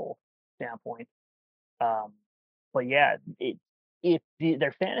historical standpoint. Um, but yeah, if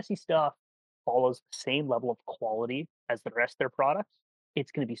their fantasy stuff follows the same level of quality as the rest of their products,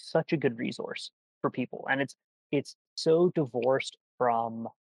 it's going to be such a good resource for people, and it's so divorced from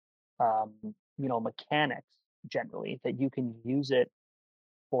mechanics generally that you can use it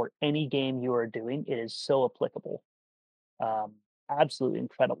for any game you are doing. It is so applicable. Um, Absolutely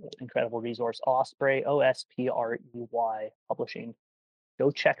incredible resource. Osprey, Osprey Publishing.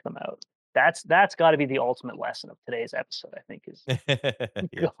 Go check them out. That's got to be the ultimate lesson of today's episode. I think is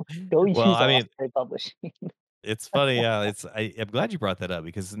Yeah. go go Well, use I mean, Osprey Publishing. it's funny, yeah, I'm glad you brought that up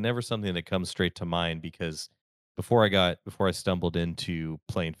because it's never something that comes straight to mind because before I stumbled into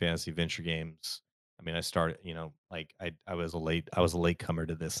playing fantasy adventure games, I mean, I started, like I was a late comer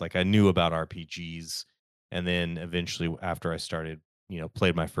to this. Like I knew about RPGs, and then eventually after I started,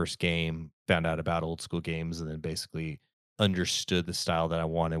 played my first game, found out about old school games, and then basically understood the style that I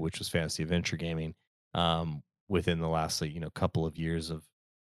wanted, which was fantasy adventure gaming. Within the last like, couple of years of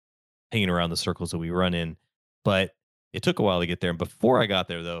hanging around the circles that we run in. But it took a while to get there. And before I got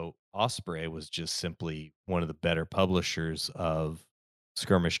there, though, Osprey was just simply one of the better publishers of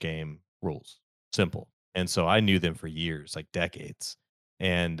skirmish game rules. Simple. And so I knew them for years, like decades.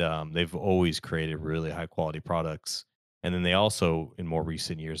 And they've always created really high quality products. And then they also, in more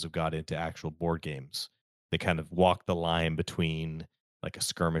recent years, have got into actual board games. They kind of walk the line between like a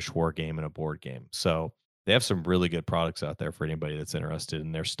skirmish war game and a board game. So they have some really good products out there for anybody that's interested,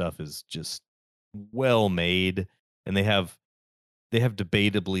 and their stuff is just well made, and they have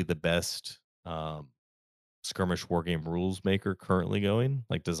debatably the best skirmish war game rules maker currently going,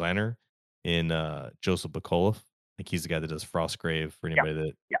 like designer in Joseph Bacolov. I think he's the guy that does Frostgrave for Yeah, anybody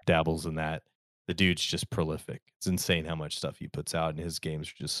that yeah. dabbles in that. The dude's just prolific. It's insane how much stuff he puts out, and his games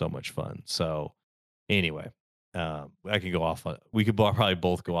are just so much fun. So anyway, I could go off on we could probably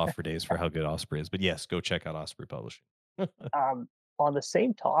both go off for days for how good Osprey is. But yes, go check out Osprey Publishing. Um, on the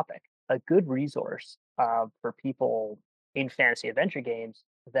same topic, a good resource for people in fantasy adventure games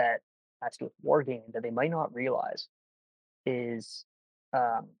that has to do with wargaming that they might not realize is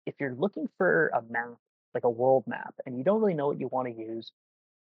if you're looking for a map, like a world map, and you don't really know what you want to use,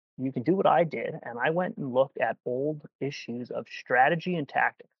 you can do what I did, and I went and looked at old issues of Strategy and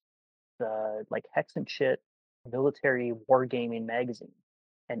Tactics, the like Hex and Shit military wargaming magazine.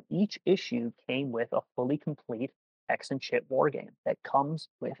 And each issue came with a fully complete Hex and Shit wargame that comes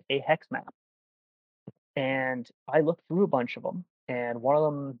with a hex map. And I looked through a bunch of them, and one of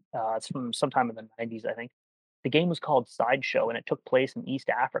them, it's from sometime in the 90s, I think. The game was called Sideshow, and it took place in East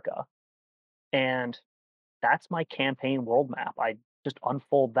Africa. And that's my campaign world map. I just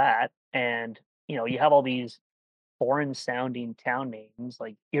unfold that, and you have all these foreign sounding town names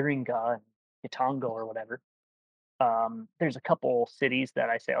like Iringa and Itongo or whatever. There's a couple cities that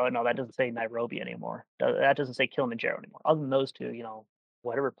I say, oh no, that doesn't say Nairobi anymore. That doesn't say Kilimanjaro anymore. Other than those two,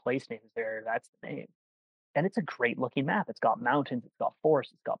 whatever place name is there, that's the name. And it's a great looking map. It's got mountains, it's got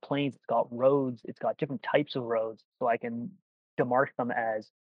forests, it's got plains, it's got roads, it's got different types of roads. So I can demark them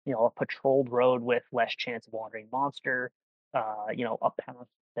as, a patrolled road with less chance of wandering monster, a path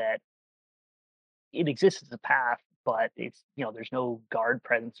that it exists as a path, but there's no guard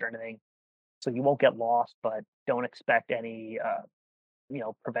presence or anything. So you won't get lost, but don't expect any,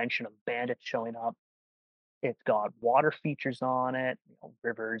 prevention of bandits showing up. It's got water features on it,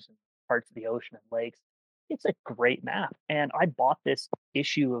 rivers and parts of the ocean and lakes. It's a great map. And I bought this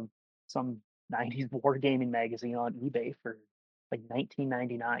issue of some 90s wargaming magazine on eBay for like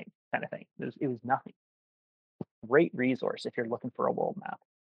 19.99 kind of thing. It was nothing. Great resource if you're looking for a world map.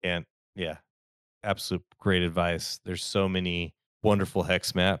 And yeah, absolute great advice. There's so many wonderful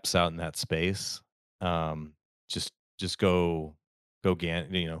hex maps out in that space. Um, just just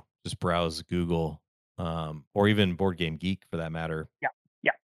browse Google, or even Board Game Geek for that matter, Yeah.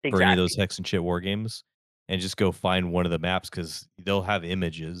 Yeah. for any of Exactly. those hex and shit war games, and just go find one of the maps because they'll have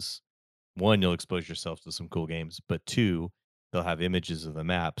images. One, you'll expose yourself to some cool games, but two, they'll have images of the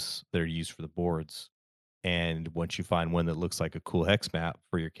maps that are used for the boards. And once you find one that looks like a cool hex map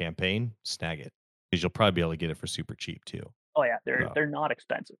for your campaign, snag it because you'll probably be able to get it for super cheap too. Oh yeah, they're So, they're not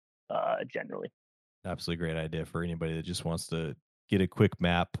expensive, generally. absolutely great idea for anybody that just wants to get a quick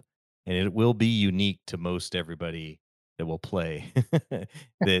map, and it will be unique to most everybody that will play.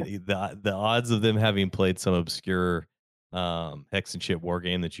 That the odds of them having played some obscure hex and shit war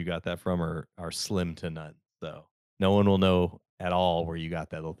game that you got that from are slim to none. So no one will know at all where you got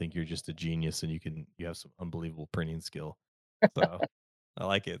that. They'll think you're just a genius and you have some unbelievable printing skill. So I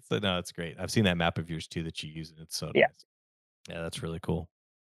like it. So no, it's great. I've seen that map of yours too that you use, and it's so Yeah. nice. Yeah, that's really cool.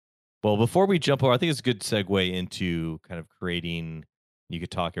 Well, before we jump over, I think it's a good segue into kind of creating. You could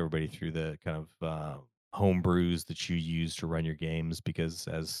talk everybody through the kind of home brews that you use to run your games, because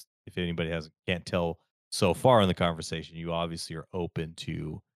as if anybody has can't tell so far in the conversation, you obviously are open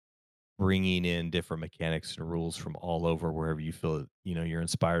to bringing in different mechanics and rules from all over wherever you feel you're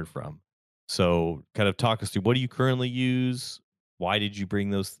inspired from. So, kind of talk us through, what do you currently use? Why did you bring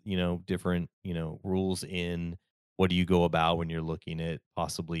those different rules in? What do you go about when you're looking at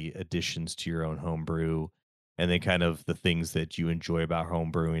possibly additions to your own homebrew? And then kind of the things that you enjoy about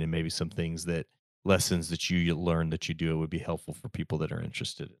home brewing, and maybe some things that lessons that you learn that you do, it would be helpful for people that are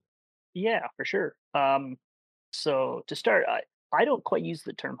interested. Yeah, for sure. So to start, I don't quite use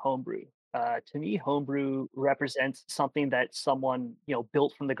the term homebrew. To me, homebrew represents something that someone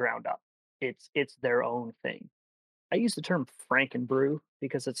built from the ground up. It's their own thing. I use the term Frankenbrew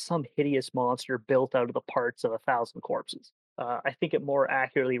because it's some hideous monster built out of the parts of a thousand corpses. I think it more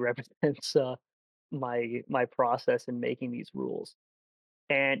accurately represents my process in making these rules.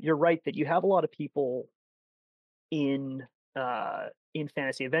 And you're right that you have a lot of people in in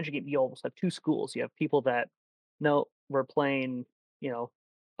fantasy adventure game. You almost have two schools. You have people that no, we're playing, you know,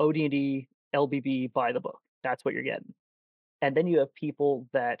 OD&D, LBB by the book. That's what you're getting. And then you have people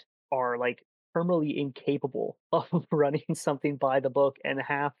that are like permanently incapable of running something by the book and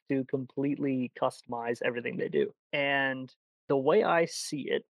have to completely customize everything they do. And the way I see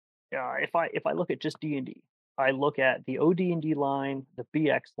it, if I look at just D&D, I look at the OD&D line, the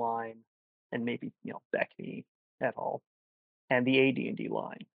BX line, and maybe Becky at all, and the AD&D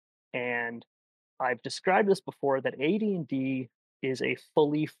line. And I've described this before that AD&D is a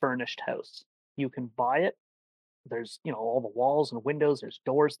fully furnished house. You can buy it. There's, all the walls and windows, there's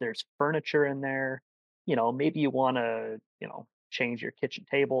doors, there's furniture in there. Maybe you want to, change your kitchen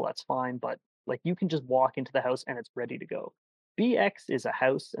table, that's fine, but like you can just walk into the house and it's ready to go. BX is a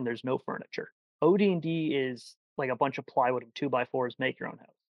house and there's no furniture. OD&D is like a bunch of plywood and 2x4s, make your own house.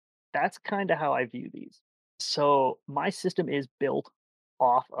 That's kind of how I view these. So my system is built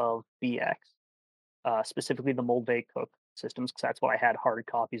off of BX, specifically the Moldvay Cook. systems because that's what I had hard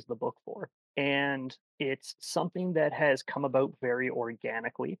copies of the book for. And it's something that has come about very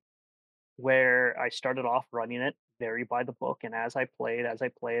organically, where I started off running it very by the book, and as I played,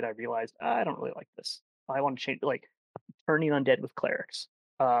 I realized I don't really like this. I want to change, like turning undead with clerics.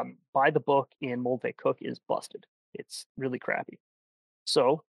 By the book in Moldvay Cook is busted. It's really crappy.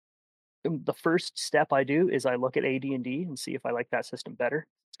 So the first step I do is I look at AD&D and see if I like that system better.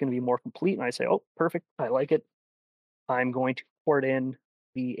 It's going to be more complete, and I say, "Oh, perfect, I like it. I'm going to port in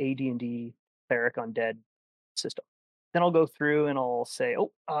the AD&D cleric undead system." Then I'll go through and I'll say,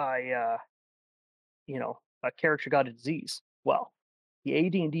 "Oh, a character got a disease." Well, the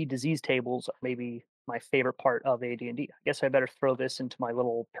AD&D disease tables are maybe my favorite part of AD&D. I guess I better throw this into my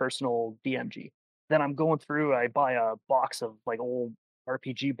little personal DMG. Then I'm going through, I buy a box of like old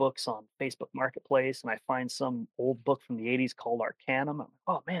RPG books on Facebook Marketplace, and I find some old book from the 80s called Arcanum. I'm like,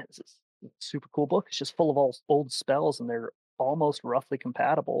 oh man, this is a super cool book. It's just full of all old spells, and they're almost roughly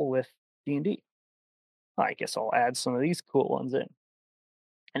compatible with D&D. I guess I'll add some of these cool ones in.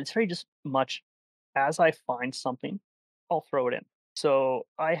 And it's very just much as I find something, I'll throw it in. So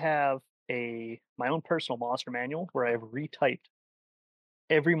I have a my own personal monster manual where I've retyped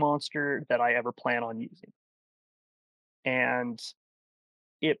every monster that I ever plan on using. And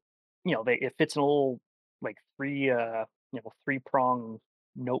it it fits in a little like three-prong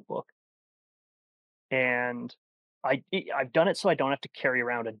notebook. And I've done it so I don't have to carry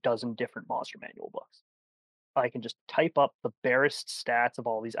around a dozen different monster manual books. I can just type up the barest stats of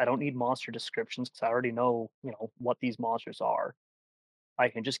all these. I don't need monster descriptions because I already know, what these monsters are. I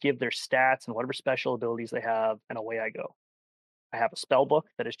can just give their stats and whatever special abilities they have, and away I go. I have a spell book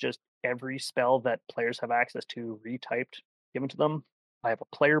that is just every spell that players have access to retyped, given to them. I have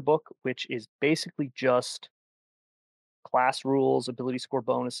a player book, which is basically just class rules, ability score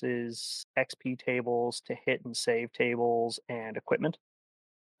bonuses, XP tables to hit and save tables, and equipment.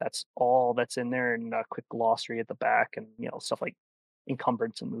 That's all that's in there, and a quick glossary at the back, and stuff like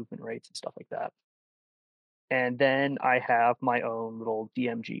encumbrance and movement rates and stuff like that. And then I have my own little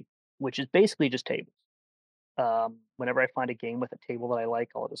DMG, which is basically just tables. Whenever I find a game with a table that I like,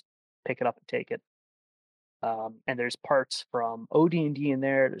 I'll just pick it up and take it. And there's parts from OD&D in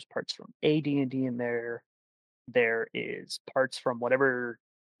there. There's parts from AD&D in there. There is parts from whatever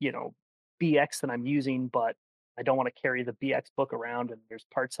you know BX that I'm using, but I don't want to carry the BX book around. And there's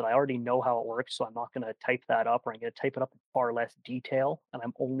parts that I already know how it works, so I'm not going to type that up, or I'm going to type it up in far less detail. And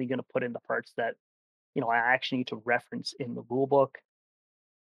I'm only going to put in the parts that I actually need to reference in the rule book.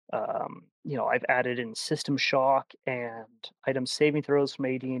 I've added in system shock and item saving throws from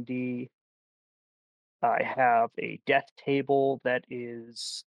AD&D. I have a death table that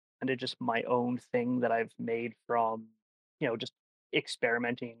is kind of just my own thing that I've made from, just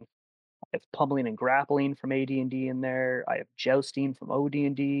experimenting. I have pummeling and grappling from AD&D in there. I have jousting from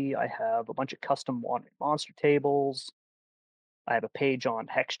OD&D. I have a bunch of custom wandering monster tables. I have a page on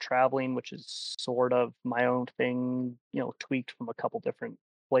hex traveling, which is sort of my own thing, tweaked from a couple different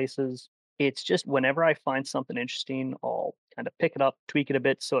places. It's just whenever I find something interesting, I'll kind of pick it up, tweak it a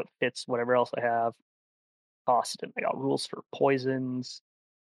bit so it fits whatever else I have, toss it in. I got rules for poisons.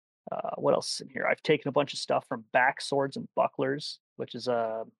 What else is in here? I've taken a bunch of stuff from Back Swords and Bucklers, which is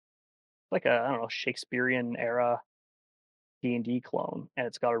like a, I don't know, Shakespearean era D&D clone, and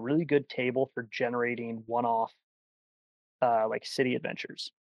it's got a really good table for generating one-off like city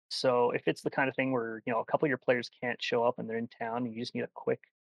adventures. So if it's the kind of thing where a couple of your players can't show up and they're in town, and you just need a quick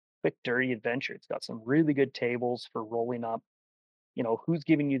dirty adventure. It's got some really good tables for rolling up. Who's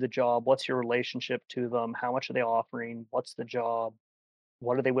giving you the job? What's your relationship to them? How much are they offering? What's the job?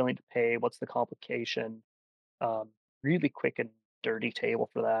 What are they willing to pay? What's the complication? Um, Really quick and dirty table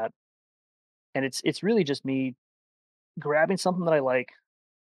for that. And it's really just me grabbing something that I like,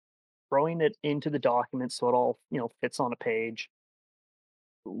 throwing it into the document so it all fits on a page,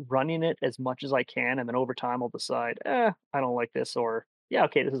 running it as much as I can, and then over time I'll decide, I don't like this, or yeah,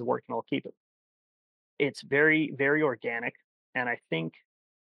 okay, this is working, I'll keep it. It's very, very organic, and I think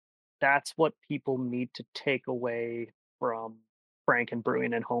that's what people need to take away from Franken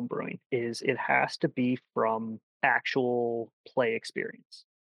brewing and home brewing is it has to be from actual play experience.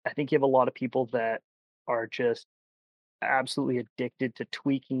 I think you have a lot of people that are just absolutely addicted to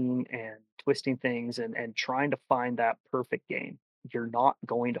tweaking and twisting things and trying to find that perfect game. You're not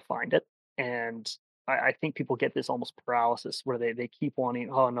going to find it. And I think people get this almost paralysis where they keep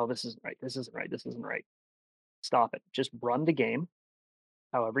wanting, oh no, this isn't right, this isn't right, this isn't right. Stop it. Just run the game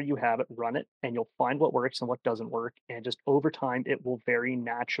however you have it, run it, and you'll find what works and what doesn't work. And just over time, it will very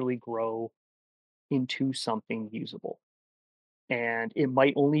naturally grow into something usable. and it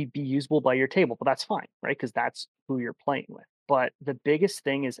might only be usable by your table, but that's fine, right? Because that's who you're playing with. But the biggest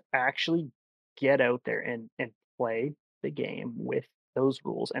thing is actually get out there and play the game with those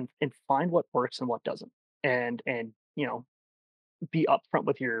rules and find what works and what doesn't. And be upfront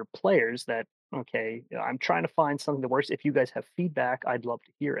with your players that okay, I'm trying to find something that works. If you guys have feedback, I'd love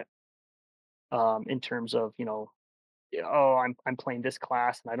to hear it. In terms of oh, I'm playing this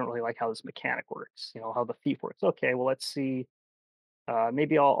class and I don't really like how this mechanic works. How the thief works. Okay, well let's see.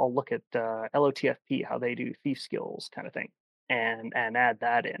 Maybe I'll look at LOTFP, how they do thief skills, kind of thing, and add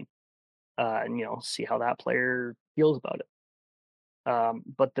that in, and see how that player feels about it.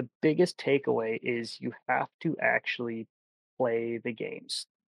 But the biggest takeaway is you have to actually play the games.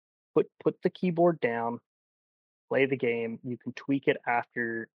 Put the keyboard down, play the game. You can tweak it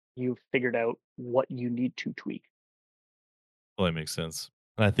after you've figured out what you need to tweak. Well, that makes sense.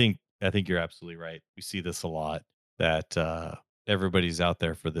 And I think you're absolutely right. We see this a lot that everybody's out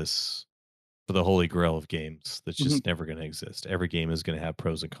there for this for the holy grail of games that's Mhm. just never going to exist. Every game is going to have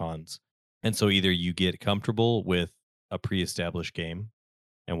pros and cons. And so either you get comfortable with a pre-established game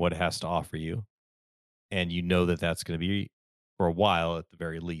and what it has to offer you, and you know that that's going to be for a while at the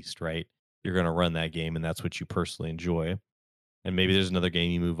very least, right? You're going to run that game and that's what you personally enjoy. And maybe there's another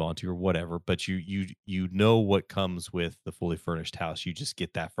game you move on to or whatever, but you know what comes with the fully furnished house. You just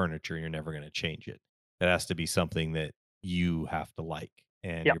get that furniture and you're never going to change it. That has to be something that you have to like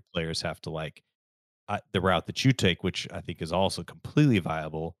and Yeah. your players have to like. The route that you take, which I think is also completely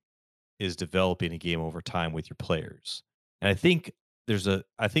viable, is developing a game over time with your players. And I think there's a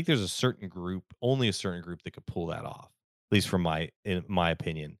certain group, only a certain group that could pull that off. At least from in my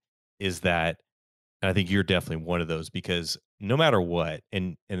opinion, is that and I think you're definitely one of those because no matter what,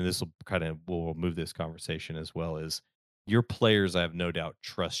 and this will kind of will move this conversation as well is your players, I have no doubt,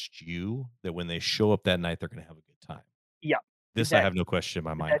 trust you that when they show up that night, they're going to have a good time. Yeah. This I That have no question in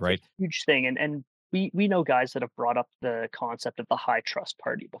my mind, that's a right? huge thing, and we know guys that have brought up the concept of the high trust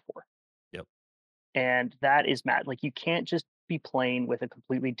party before, Yep. and that is mad. Like you can't just be playing with a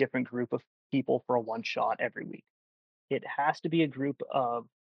completely different group of people for a one shot every week. It has to be a group of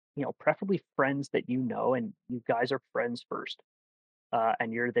preferably friends that and you guys are friends first,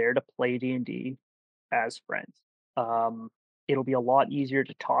 and you're there to play D&D as friends. Um, it'll be a lot easier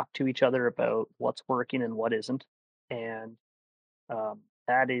to talk to each other about what's working and what isn't, and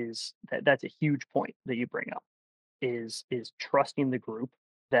that's a huge point that you bring up is trusting the group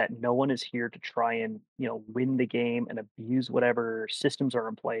that no one is here to try and win the game and abuse whatever systems are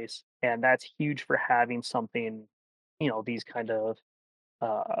in place, and that's huge for having something these kind of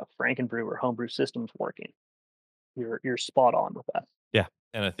Frankenbrew or homebrew systems working. You're spot on with that. Yeah.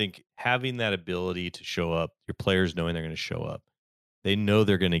 And I think having that ability to show up, your players knowing they're going to show up, they know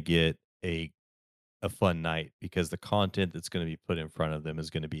they're going to get a fun night because the content that's going to be put in front of them is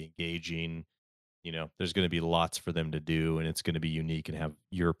going to be engaging. There's going to be lots for them to do and it's going to be unique and have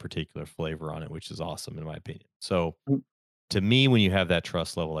your particular flavor on it, which is awesome in my opinion. So Mm. to me, when you have that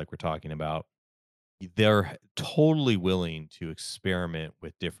trust level, like we're talking about, they're totally willing to experiment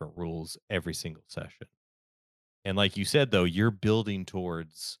with different rules every single session. And like you said, though, you're building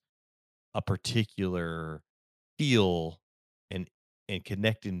towards a particular feel and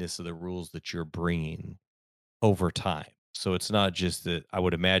connectedness of the rules that you're bringing over time. So it's not just that I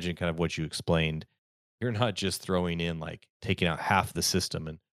would imagine kind of what you explained. You're not just throwing in like taking out half the system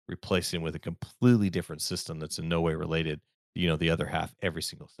and replacing with a completely different system that's in no way related, the other half every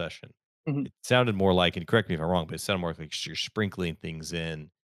single session. Mhm. It sounded more like, and correct me if I'm wrong, but it sounded more like you're sprinkling things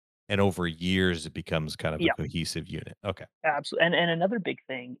in and over years it becomes kind of a Yeah, cohesive unit. Okay. absolutely. And another big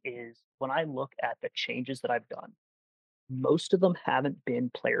thing is when I look at the changes that I've done, most of them haven't been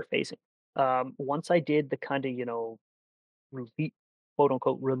player facing. Once I did the kind of release, quote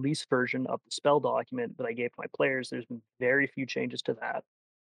unquote release version of the spell document that I gave to my players, there's been very few changes to that,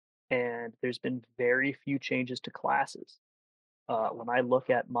 and there's been very few changes to classes. When I look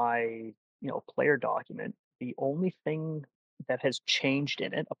at my player document, the only thing that has changed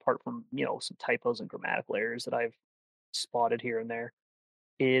in it, apart from some typos and grammatical errors that I've spotted here and there,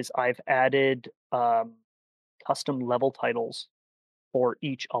 is I've added custom level titles for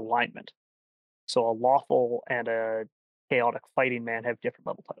each alignment. So a lawful and a chaotic fighting man have different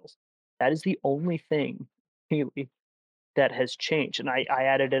level titles. That is the only thing really that has changed, and I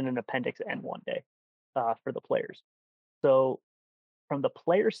added in an appendix N one day for the players. So from the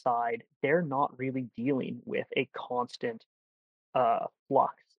player side, they're not really dealing with a constant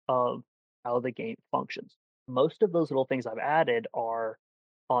flux of how the game functions. Most of those little things I've added are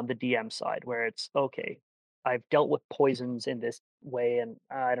on the DM side, where it's okay. I've dealt with poisons in this way, and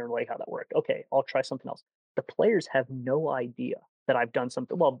I don't like how that worked. Okay, I'll try something else. the players have no idea that I've done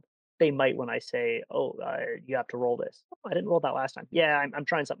something. Well, they might when I say, "Oh, you have to roll this." "Oh, I didn't roll that last time." "Yeah, I'm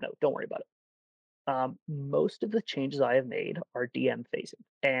trying something out. Don't worry about it." Most of the changes I have made are DM facing,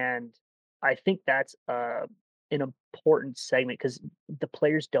 and I think that's an important segment because the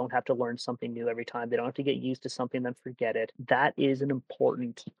players don't have to learn something new every time. They don't have to get used to something then forget it. That is an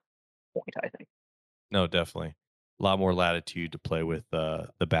important point, I think. No, definitely. A lot more latitude to play with the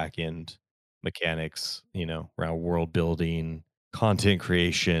back end mechanics, around world building, content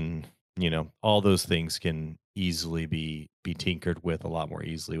creation, all those things can easily be tinkered with a lot more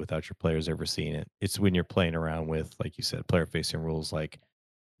easily without your players ever seeing it. It's when you're playing around with, like you said, player facing rules like,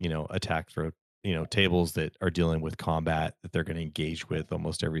 attack throw, tables that are dealing with combat that they're going to engage with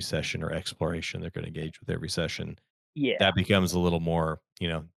almost every session, or exploration they're going to engage with every session. Yeah, That becomes a little more,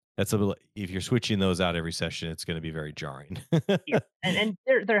 that's a little, if you're switching those out every session, it's gonna be very jarring. yeah, and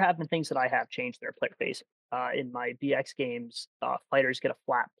there have been things that I have changed their player facing. In my BX games, fighters get a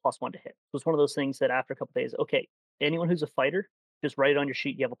flat +1 to hit. So it's one of those things that after a couple days, okay, anyone who's a fighter, just write it on your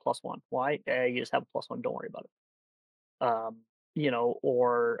sheet. You have a +1. Why? You just have a +1. Don't worry about it.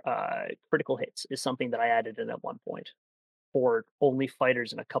 Or critical hits is something that I added in at one point for only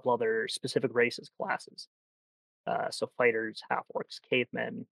fighters and a couple other specific races classes. So fighters, half orcs,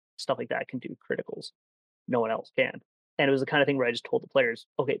 cavemen, stuff like that can do criticals. No one else can. And it was the kind of thing where I just told the players,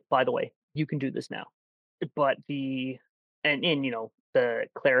 okay, by the way, you can do this now. But the and in the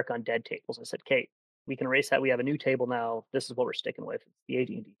cleric undead tables, I said, Kate, we can erase that. We have a new table now. This is what we're sticking with. It's the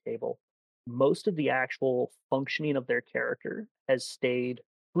AD&D table. Most of the actual functioning of their character has stayed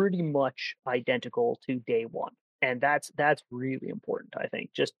pretty much identical to day one. And that's really important, I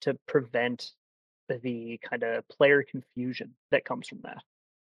think, just to prevent the kind of player confusion that comes from that.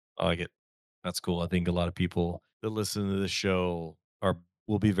 I like it. That's cool. I think a lot of people that listen to this show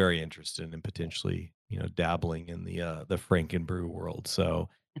will be very interested in potentially, dabbling in the Frankenbrew world. So,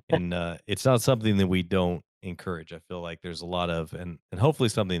 and it's not something that we don't encourage. I feel like there's a lot of, and hopefully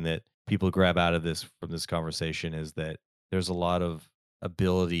something that people grab out of this from this conversation is that there's a lot of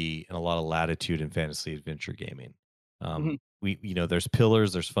ability and a lot of latitude in fantasy adventure gaming. Mhm. There's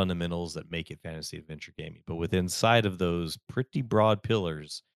pillars, there's fundamentals that make it fantasy adventure gaming, but within inside of those pretty broad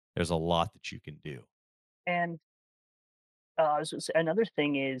pillars, there's a lot that you can do. And another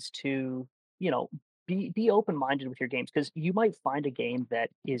thing is to, you know, be open minded with your games because you might find a game that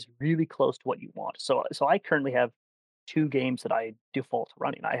is really close to what you want. So I currently have two games that I default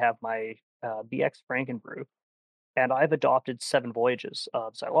running. I have my BX Frankenbrew, and I've adopted Seven Voyages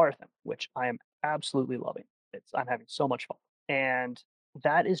of Xylarthan, which I am absolutely loving. I'm having so much fun, and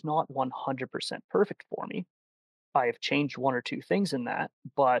that is not 100% perfect for me. I have changed one or two things in that,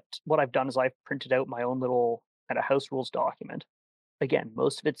 but what I've done is I've printed out my own little kind of house rules document. Again,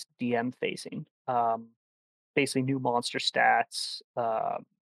 most of it's DM facing. Basically, new monster stats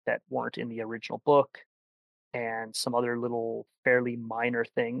that weren't in the original book, and some other little fairly minor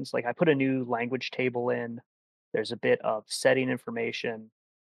things. Like I put a new language table in. There's a bit of setting information.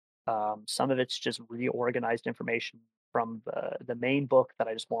 Some of it's just reorganized information from the main book that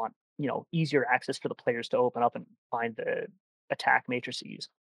I just want, easier access for the players to open up and find the attack matrices.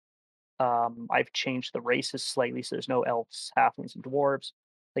 I've changed the races slightly, so there's no elves, halflings, and dwarves.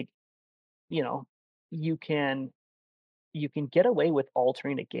 Like, you know, you can you can get away with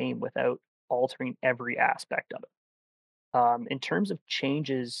altering a game without altering every aspect of it. In terms of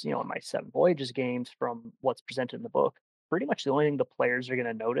changes, in my Seven Voyages games from what's presented in the book, pretty much the only thing the players are going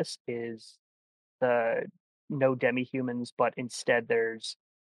to notice is the no demi-humans, but instead there's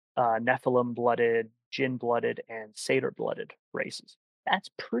Nephilim-blooded, Jinn-blooded, and Satyr-blooded races. That's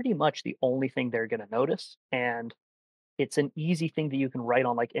pretty much the only thing they're going to notice, and it's an easy thing that you can write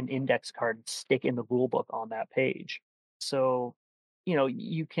on like an index card and stick in the rule book on that page. So,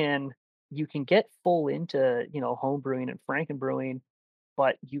 you can get full into home brewing and Franken brewing,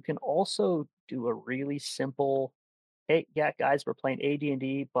 but you can also do a really simple, hey, yeah, guys, we're playing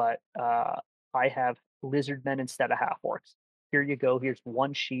AD&D, but I have lizard men instead of half orcs. Here you go. Here's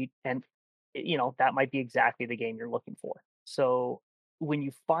one sheet, and that might be exactly the game you're looking for. So when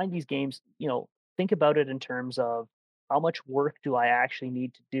you find these games, think about it in terms of how much work do I actually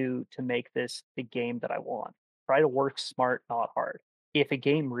need to do to make this the game that I want. Try to work smart, not hard. If a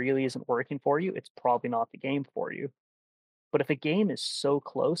game really isn't working for you, it's probably not the game for you. But if a game is so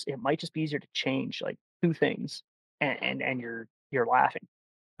close, it might just be easier to change like two things, and you're laughing.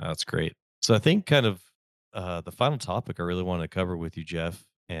 That's great. So I think kind of the final topic I really wanted to cover with you, Jeff,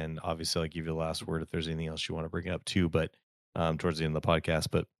 and obviously I'll give you the last word if there's anything else you want to bring up too, but towards the end of the podcast.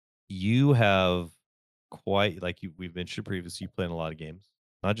 But you have quite, like we've mentioned previously, you play in a lot of games,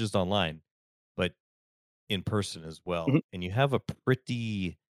 not just online, but in person as well, Mhm. and you have a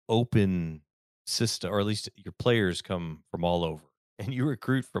pretty open system, or at least your players come from all over, and you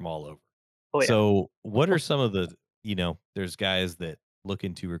recruit from all over. Oh yeah. So, what are some of the there's guys that look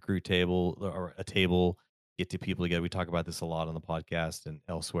into recruit table or a table, get to people together. We talk about this a lot on the podcast and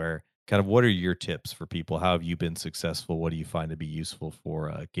elsewhere. Kind of, what are your tips for people? How have you been successful? What do you find to be useful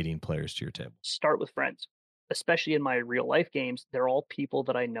for getting players to your table? Start with friends, especially in my real life games. They're all people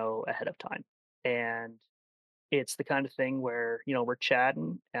that I know ahead of time, and it's the kind of thing where we're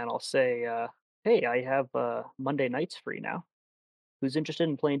chatting, and I'll say, "Hey, I have Monday nights free now. Who's interested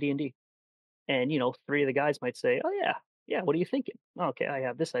in playing D?" And three of the guys might say, "Oh yeah, yeah. What are you thinking? "Oh, okay, I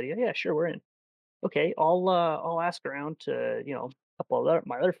have this idea. Yeah, sure, we're in." Okay, I'll ask around to a couple of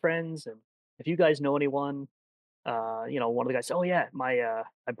my other friends, and if you guys know anyone, one of the guys, "Oh yeah, my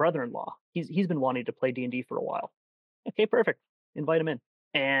brother-in-law. He's been wanting to play D&D for a while." Okay, perfect. Invite him in.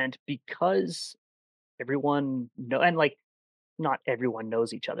 And because everyone know and like not everyone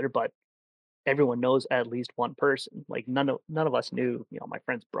knows each other, but everyone knows at least one person. Like none of us knew, my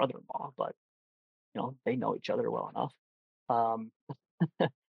friend's brother-in-law, but they know each other well enough. Um,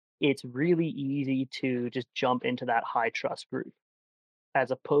 it's really easy to just jump into that high trust group as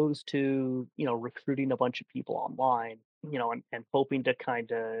opposed to recruiting a bunch of people online, and hoping to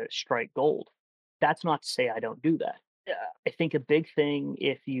kind of strike gold. That's not to say I don't do that. I think a big thing,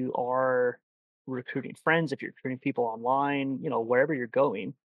 if you are recruiting friends, if you're recruiting people online, wherever you're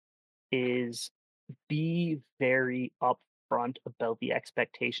going, is be very upfront about the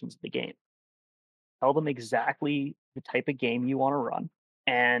expectations of the game. Tell them exactly the type of game you want to run,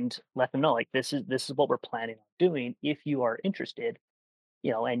 and let them know, like, this is what we're planning on doing. If you are interested,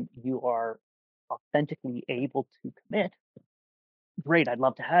 and you are authentically able to commit, great, I'd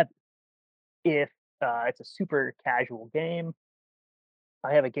love to have you. If it's a super casual game,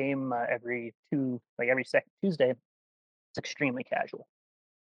 I have a game every second Tuesday. It's extremely casual.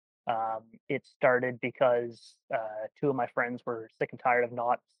 It started because two of my friends were sick and tired of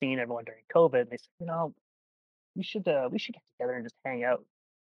not seeing everyone during COVID. They said, we should get together and just hang out.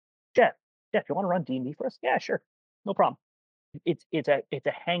 Jeff, Jeff, you want to run D&D for us? Yeah, sure, no problem. It's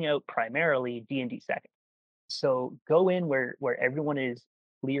a hangout, primarily D&D second. So go in where everyone is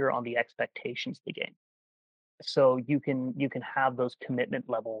clear on the expectations of the game. So you can have those commitment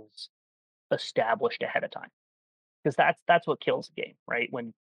levels established ahead of time. Because that's what kills the game, right?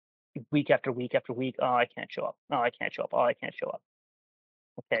 When week after week after week, oh, I can't show up. Oh, I can't show up. Oh, I can't show up.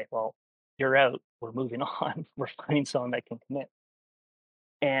 Okay, well, you're out. We're moving on. We're finding someone that can commit.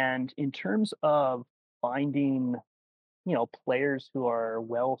 And in terms of finding, players who are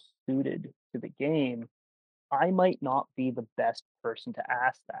well suited to the game, I might not be the best person to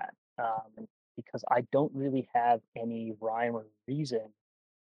ask that, because I don't really have any rhyme or reason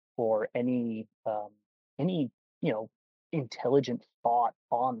for any you know intelligent thought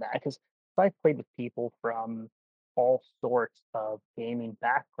on that. Because I've played with people from all sorts of gaming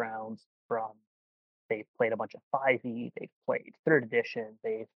backgrounds. From They've played a bunch of 5e, they've played third edition,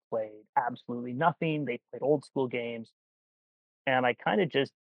 they've played absolutely nothing, they've played old school games, and I kind of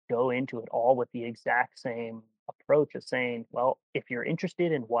just go into it all with the exact same approach of saying, well, if you're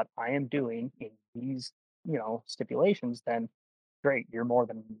interested in what I am doing in these, stipulations, then great, you're more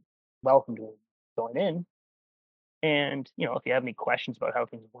than welcome to join in. And, if you have any questions about how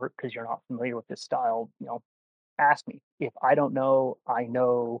things work because you're not familiar with this style, ask me. If I don't know, I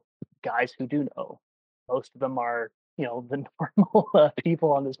know guys who do know. Most of them are, the normal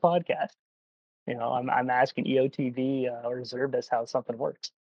people on this podcast. I'm asking EOTV or Reservist how something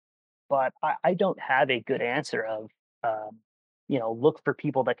works, but I don't have a good answer of, um, look for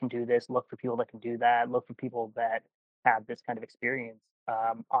people that can do this, look for people that can do that, look for people that have this kind of experience.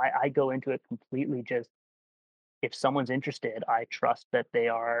 I go into it completely just, if someone's interested, I trust that they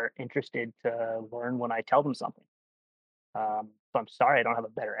are interested to learn when I tell them something. So I'm sorry I don't have a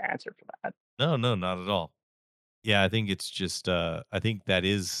better answer for that. No, no, not at all. Yeah, I think it's just I think that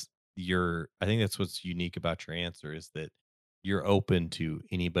is I think that's what's unique about your answer is that you're open to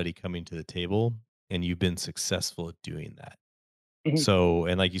anybody coming to the table and you've been successful at doing that. Mhm, So,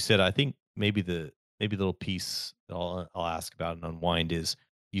 and like you said, I think maybe the little piece that I'll ask about and unwind is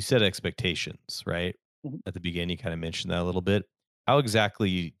you set expectations, right? mhm. At the beginning, you kind of mentioned that a little bit. How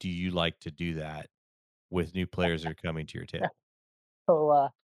exactly do you like to do that with new players that are coming to your table? So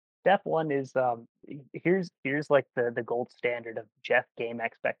step one is, here's like the gold standard of Jeff game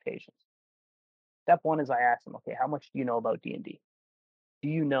expectations. Step one is, I ask them, okay, how much do you know about D&D? Do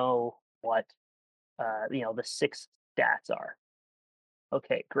you know what the six stats are?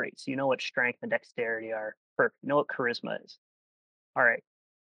 Okay, great. So you know what strength and dexterity are. Perfect. You know what charisma is. All right.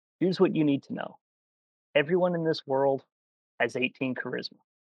 Here's what you need to know. Everyone in this world has 18 charisma.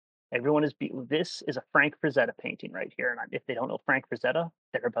 This is a Frank Frazetta painting right here, and if they don't know Frank Frazetta,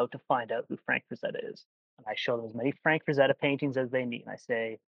 they're about to find out who Frank Frazetta is. And I show them as many Frank Frazetta paintings as they need. And I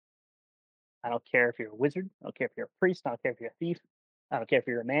say, I don't care if you're a wizard, I don't care if you're a priest, I don't care if you're a thief, I don't care if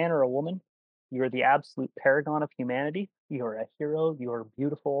you're a man or a woman. You're the absolute paragon of humanity. You're a hero. You're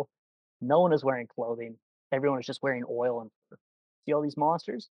beautiful. No one is wearing clothing. Everyone is just wearing oil and fur. See all these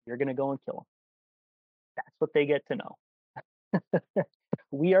monsters? You're gonna go and kill them. That's what they get to know.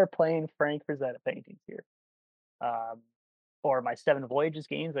 We are playing Frank Frazetta paintings here. Um, or my Seven Voyages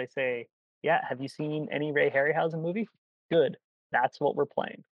games, I say, yeah, have you seen any Ray Harryhausen movie? Good. That's what we're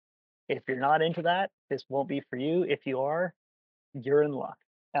playing. If you're not into that, this won't be for you. If you are, you're in luck.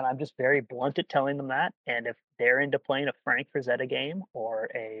 And I'm just very blunt at telling them that. And if they're into playing a Frank Frazetta game or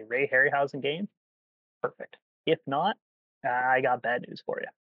a Ray Harryhausen game, perfect. If not, I got bad news for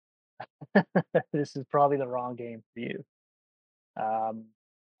you. This is probably the wrong game for you. Um,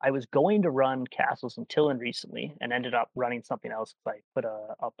 I was going to run Castles and Tillin recently and ended up running something else because I put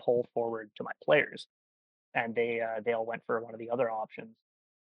a poll forward to my players, and they all went for one of the other options.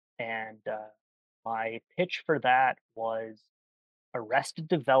 And my pitch for that was Arrested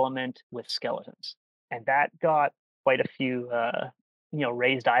Development with skeletons, and that got quite a few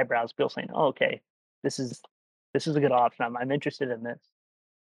raised eyebrows. People saying, "Oh, okay, this is this is a good option. I'm interested in this."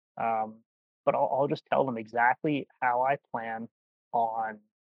 Um, but I'll just tell them exactly how I plan on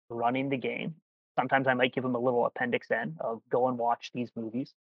running the game. Sometimes I might give them a little appendix N of go and watch these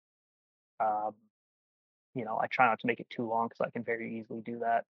movies. Um, I try not to make it too long because I can very easily do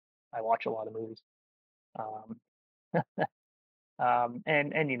that. I watch a lot of movies. Um,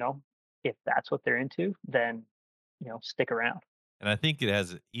 and if that's what they're into, then stick around. And I think it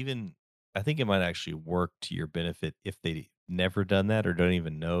has even I think it might actually work to your benefit if they never done that or don't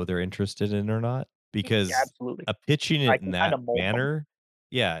even know they're interested in it or not. Yeah, Because absolutely. pitching I it in can kind that of mold them. manner,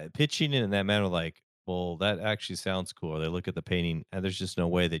 yeah, pitching it in that manner, like, well, that actually sounds cool. Or they look at the painting, and there's just no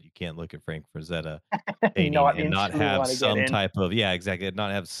way that you can't look at Frank Frazetta painting Not and not instantly have want to get some in. type of, yeah, exactly,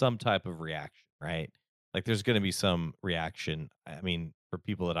 not have some type of reaction, right? Like there's going to be some reaction. I mean, for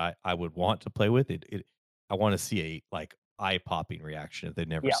people that I would want to play with it, I want to see a like eye popping reaction if they've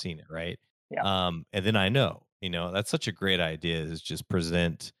never Yeah, seen it, right? yeah. And then I know, that's such a great idea is just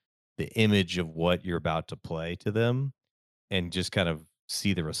present the image of what you're about to play to them and just kind of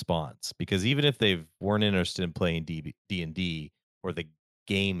see the response. Because even if they weren't interested in playing D&D or the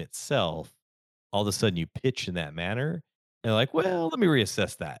game itself, all of a sudden you pitch in that manner, and they're like, "Well, let me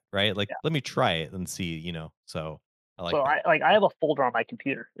reassess that," right? Like, let me try it and see. So I like So that. I have a folder on my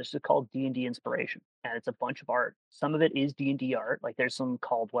computer. This is called D&D Inspiration, and it's a bunch of art. Some of it is D&D art. Like there's some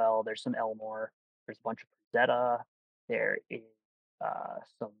Caldwell, there's some Elmore, there's a bunch of Zeta, there is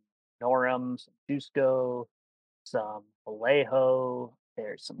some Norum, some Dusko, some Vallejo.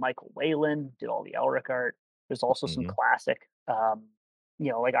 There's some Michael Whalen, did all the Elric art. There's also some Mhm. classic.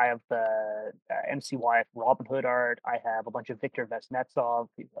 Like I have the MCY Robin Hood art. I have a bunch of Viktor Vesnetsov,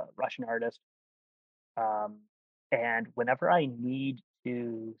 he's a Russian artist. Um, and whenever I need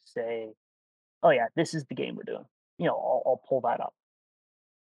to say, "Oh yeah, this is the game we're doing," I'll pull that up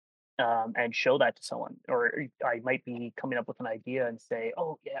and show that to someone. Or I might be coming up with an idea and say,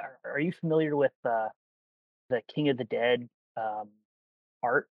 "Oh yeah, are you familiar with the King of the Dead um,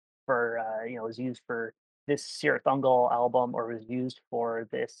 art for was used for this Sirathungal album or was used for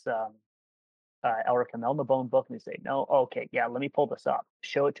this Elric and Melnibone book?" And they say, "No, okay, yeah, let me pull this up."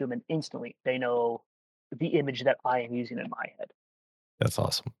 Show it to them, and instantly they know the image that I am using in my head. That's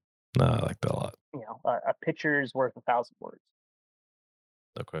awesome. No, I like that a lot. A picture is worth 1,000 words.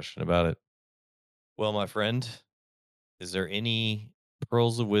 No question about it. Well, my friend, is there any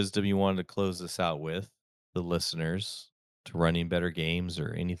pearls of wisdom you wanted to close this out with, the listeners, to running better games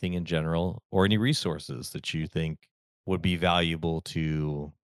or anything in general, or any resources that you think would be valuable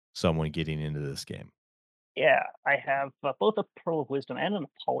to someone getting into this game? Yeah, I have both a pearl of wisdom and an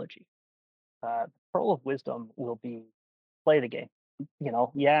apology. The pearl of wisdom will be play the game.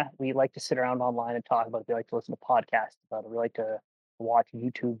 Yeah, we like to sit around online and talk about it. We like to listen to podcasts about it. We like to watch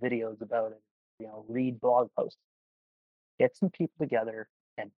YouTube videos about it. Read blog posts. Get some people together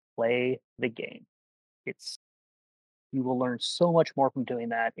and play the game. It's You will learn so much more from doing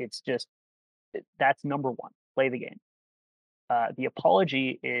that. That's number one. Play the game. The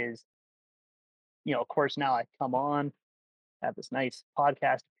apology is, of course, now I come on, have this nice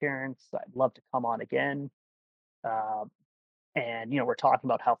podcast appearance. I'd love to come on again. Um, and we're talking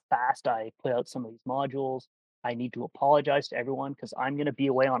about how fast I put out some of these modules. I need to apologize to everyone because I'm going to be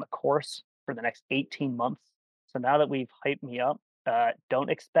away on a course for the next 18 months. So now that we've hyped me up, don't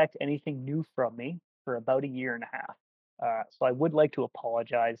expect anything new from me. for about a year and a half. So I would like to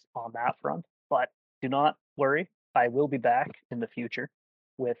apologize on that front, but do not worry. I will be back in the future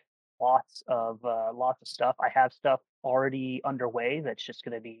with lots of stuff. I have stuff already underway that's just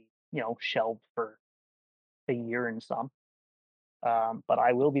going to be shelved for a year and some. But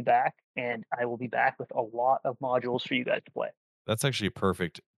I will be back, and I will be back with a lot of modules for you guys to play. That's actually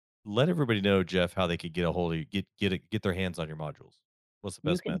perfect. Let everybody know, Jeff, how they could get a hold of you, get their hands on your modules. What's the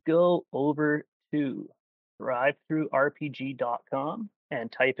You best can method? go over to drivethroughrpg.com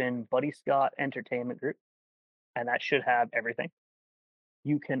and type in Buddy Scott Entertainment Group, and that should have everything.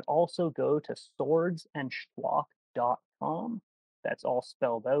 You can also go to swordsandschlock.com. That's all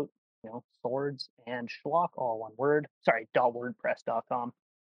spelled out, swords and schlock, all one word. Sorry, .wordpress.com.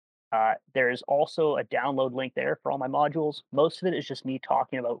 There's also a download link there for all my modules. Most of it is just me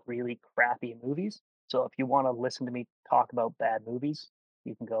talking about really crappy movies. So if you want to listen to me talk about bad movies,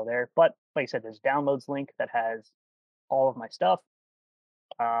 you can go there. But like I said, there's a downloads link that has all of my stuff.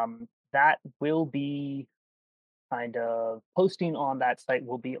 That will be kind of posting on that site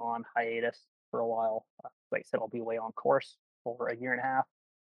will be on hiatus for a while. Like I said, I'll be away on course for a year and a half.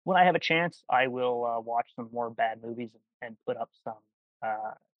 When I have a chance, I will watch some more bad movies and put up some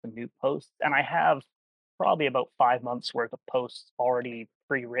new posts. And I have probably about 5 months worth of posts already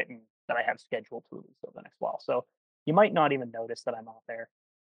pre-written that I have scheduled to release over the next while. So you might not even notice that I'm not there.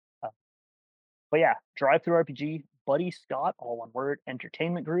 Uh, but yeah, Drive Through RPG, Buddy Scott, all one word,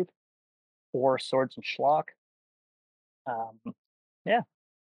 Entertainment Group, or Swords and Schlock. Um, yeah,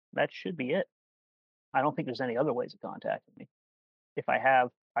 that should be it. I don't think there's any other ways of contacting me. If I have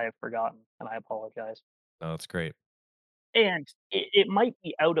forgotten, and I apologize. No, that's great. And it might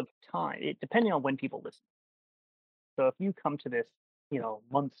be out of time, depending on when people listen. So if you come to this,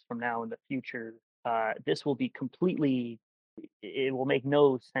 months from now in the future, this will be completely, it will make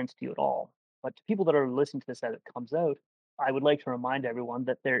no sense to you at all. But to people that are listening to this as it comes out, I would like to remind everyone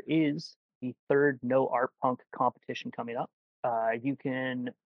that there is the third No Art Punk competition coming up. You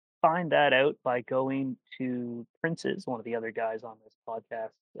can find that out by going to Prince's, one of the other guys on this podcast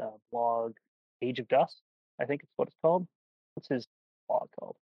blog, Age of Dust, I think it's what it's called. What's his blog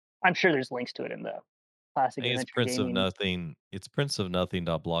called? I'm sure there's links to it in the I Classic think it's Adventure Prince of Gaming. Nothing. It's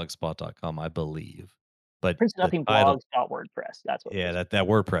princeofnothing.blogspot.com, I believe. But Prince the title, WordPress. That's what it yeah, is. that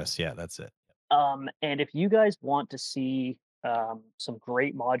WordPress, yeah, that's it. And if you guys want to see some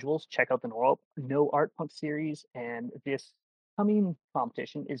great modules, check out the No Art Punk series. And this coming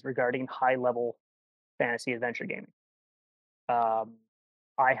competition is regarding high level fantasy adventure gaming. Um,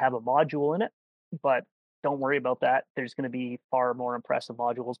 I have a module in it, but don't worry about that. There's going to be far more impressive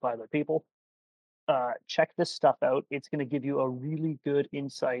modules by other people. Check this stuff out. It's going to give you a really good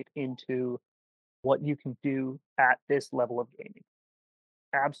insight into what you can do at this level of gaming.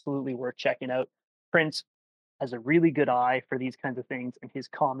 Absolutely worth checking out. Prince has a really good eye for these kinds of things, and his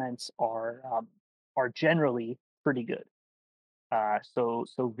comments are generally pretty good. So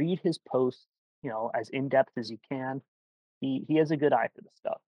read his posts, as in depth as you can. He has a good eye for this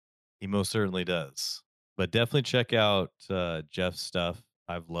stuff. He most certainly does. But definitely check out Jeff's stuff.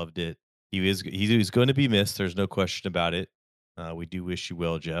 I've loved it. He's going to be missed. There's no question about it. We do wish you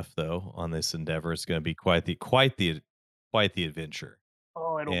well, Jeff, though, on this endeavor. It's going to be quite the adventure.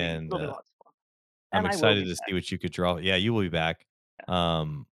 Oh, And it'll be lots of fun, I'm and I will excited be to back. see what you could draw. Yeah, you will be back. Yeah.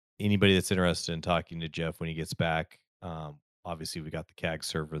 Anybody that's interested in talking to Jeff when he gets back, obviously we got the CAG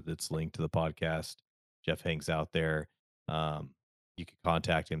server that's linked to the podcast. Jeff hangs out there. Um, you can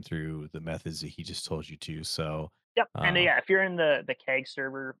contact him through the methods that he just told you to. So, Yep, and um, yeah, if you're in the CAG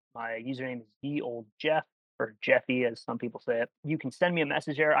server, my username is the old Jeff or Jeffy, as some people say it. You can send me a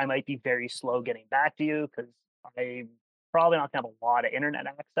message there. I might be very slow getting back to you because I'm probably not gonna have a lot of internet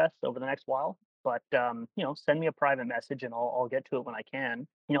access over the next while. But send me a private message and I'll get to it when I can.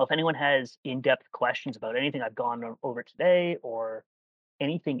 If anyone has in-depth questions about anything I've gone over today or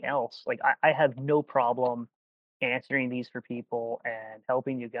anything else, like I have no problem answering these for people and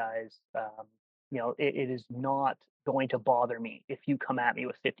helping you guys. It is not going to bother me if you come at me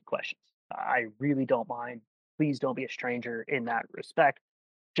with 50 questions. I really don't mind. Please don't be a stranger in that respect.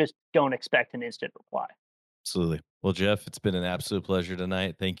 Just don't expect an instant reply. absolutely. Well, Jeff, it's been an absolute pleasure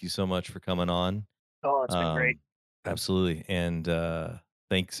tonight. Thank you so much for coming on. Oh, it's been great. Um, absolutely. And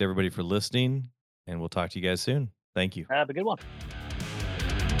thanks everybody for listening. And we'll talk to you guys soon. Thank you. Have a good one.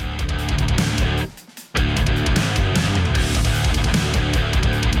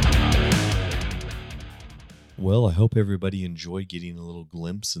 Well, I hope everybody enjoyed getting a little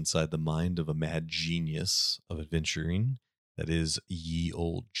glimpse inside the mind of a mad genius of adventuring that is ye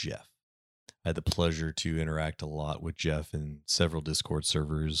old Jeff. I had the pleasure to interact a lot with Jeff in several Discord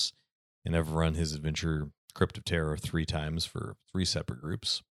servers and I've run his adventure Crypt of Terror 3 times for 3 separate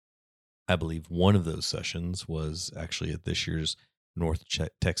groups. I believe one of those sessions was actually at this year's North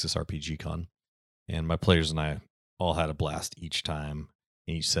Texas RPG Con, and my players and I all had a blast each time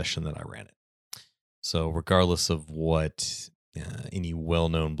in each session that I ran it. So regardless of what any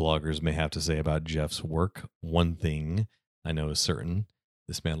well-known bloggers may have to say about Jeff's work, one thing I know is certain: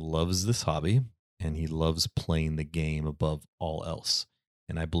 this man loves this hobby, and he loves playing the game above all else.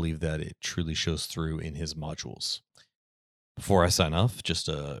 And I believe that it truly shows through in his modules. Before I sign off, just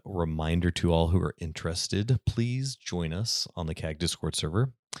a reminder to all who are interested, please join us on the CAG Discord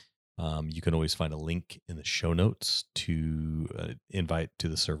server. You can always find a link in the show notes to invite to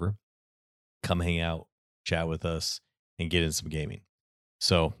the server. Come hang out, chat with us, and get in some gaming.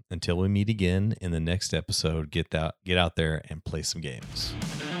 So until we meet again in the next episode, get out there and play some games.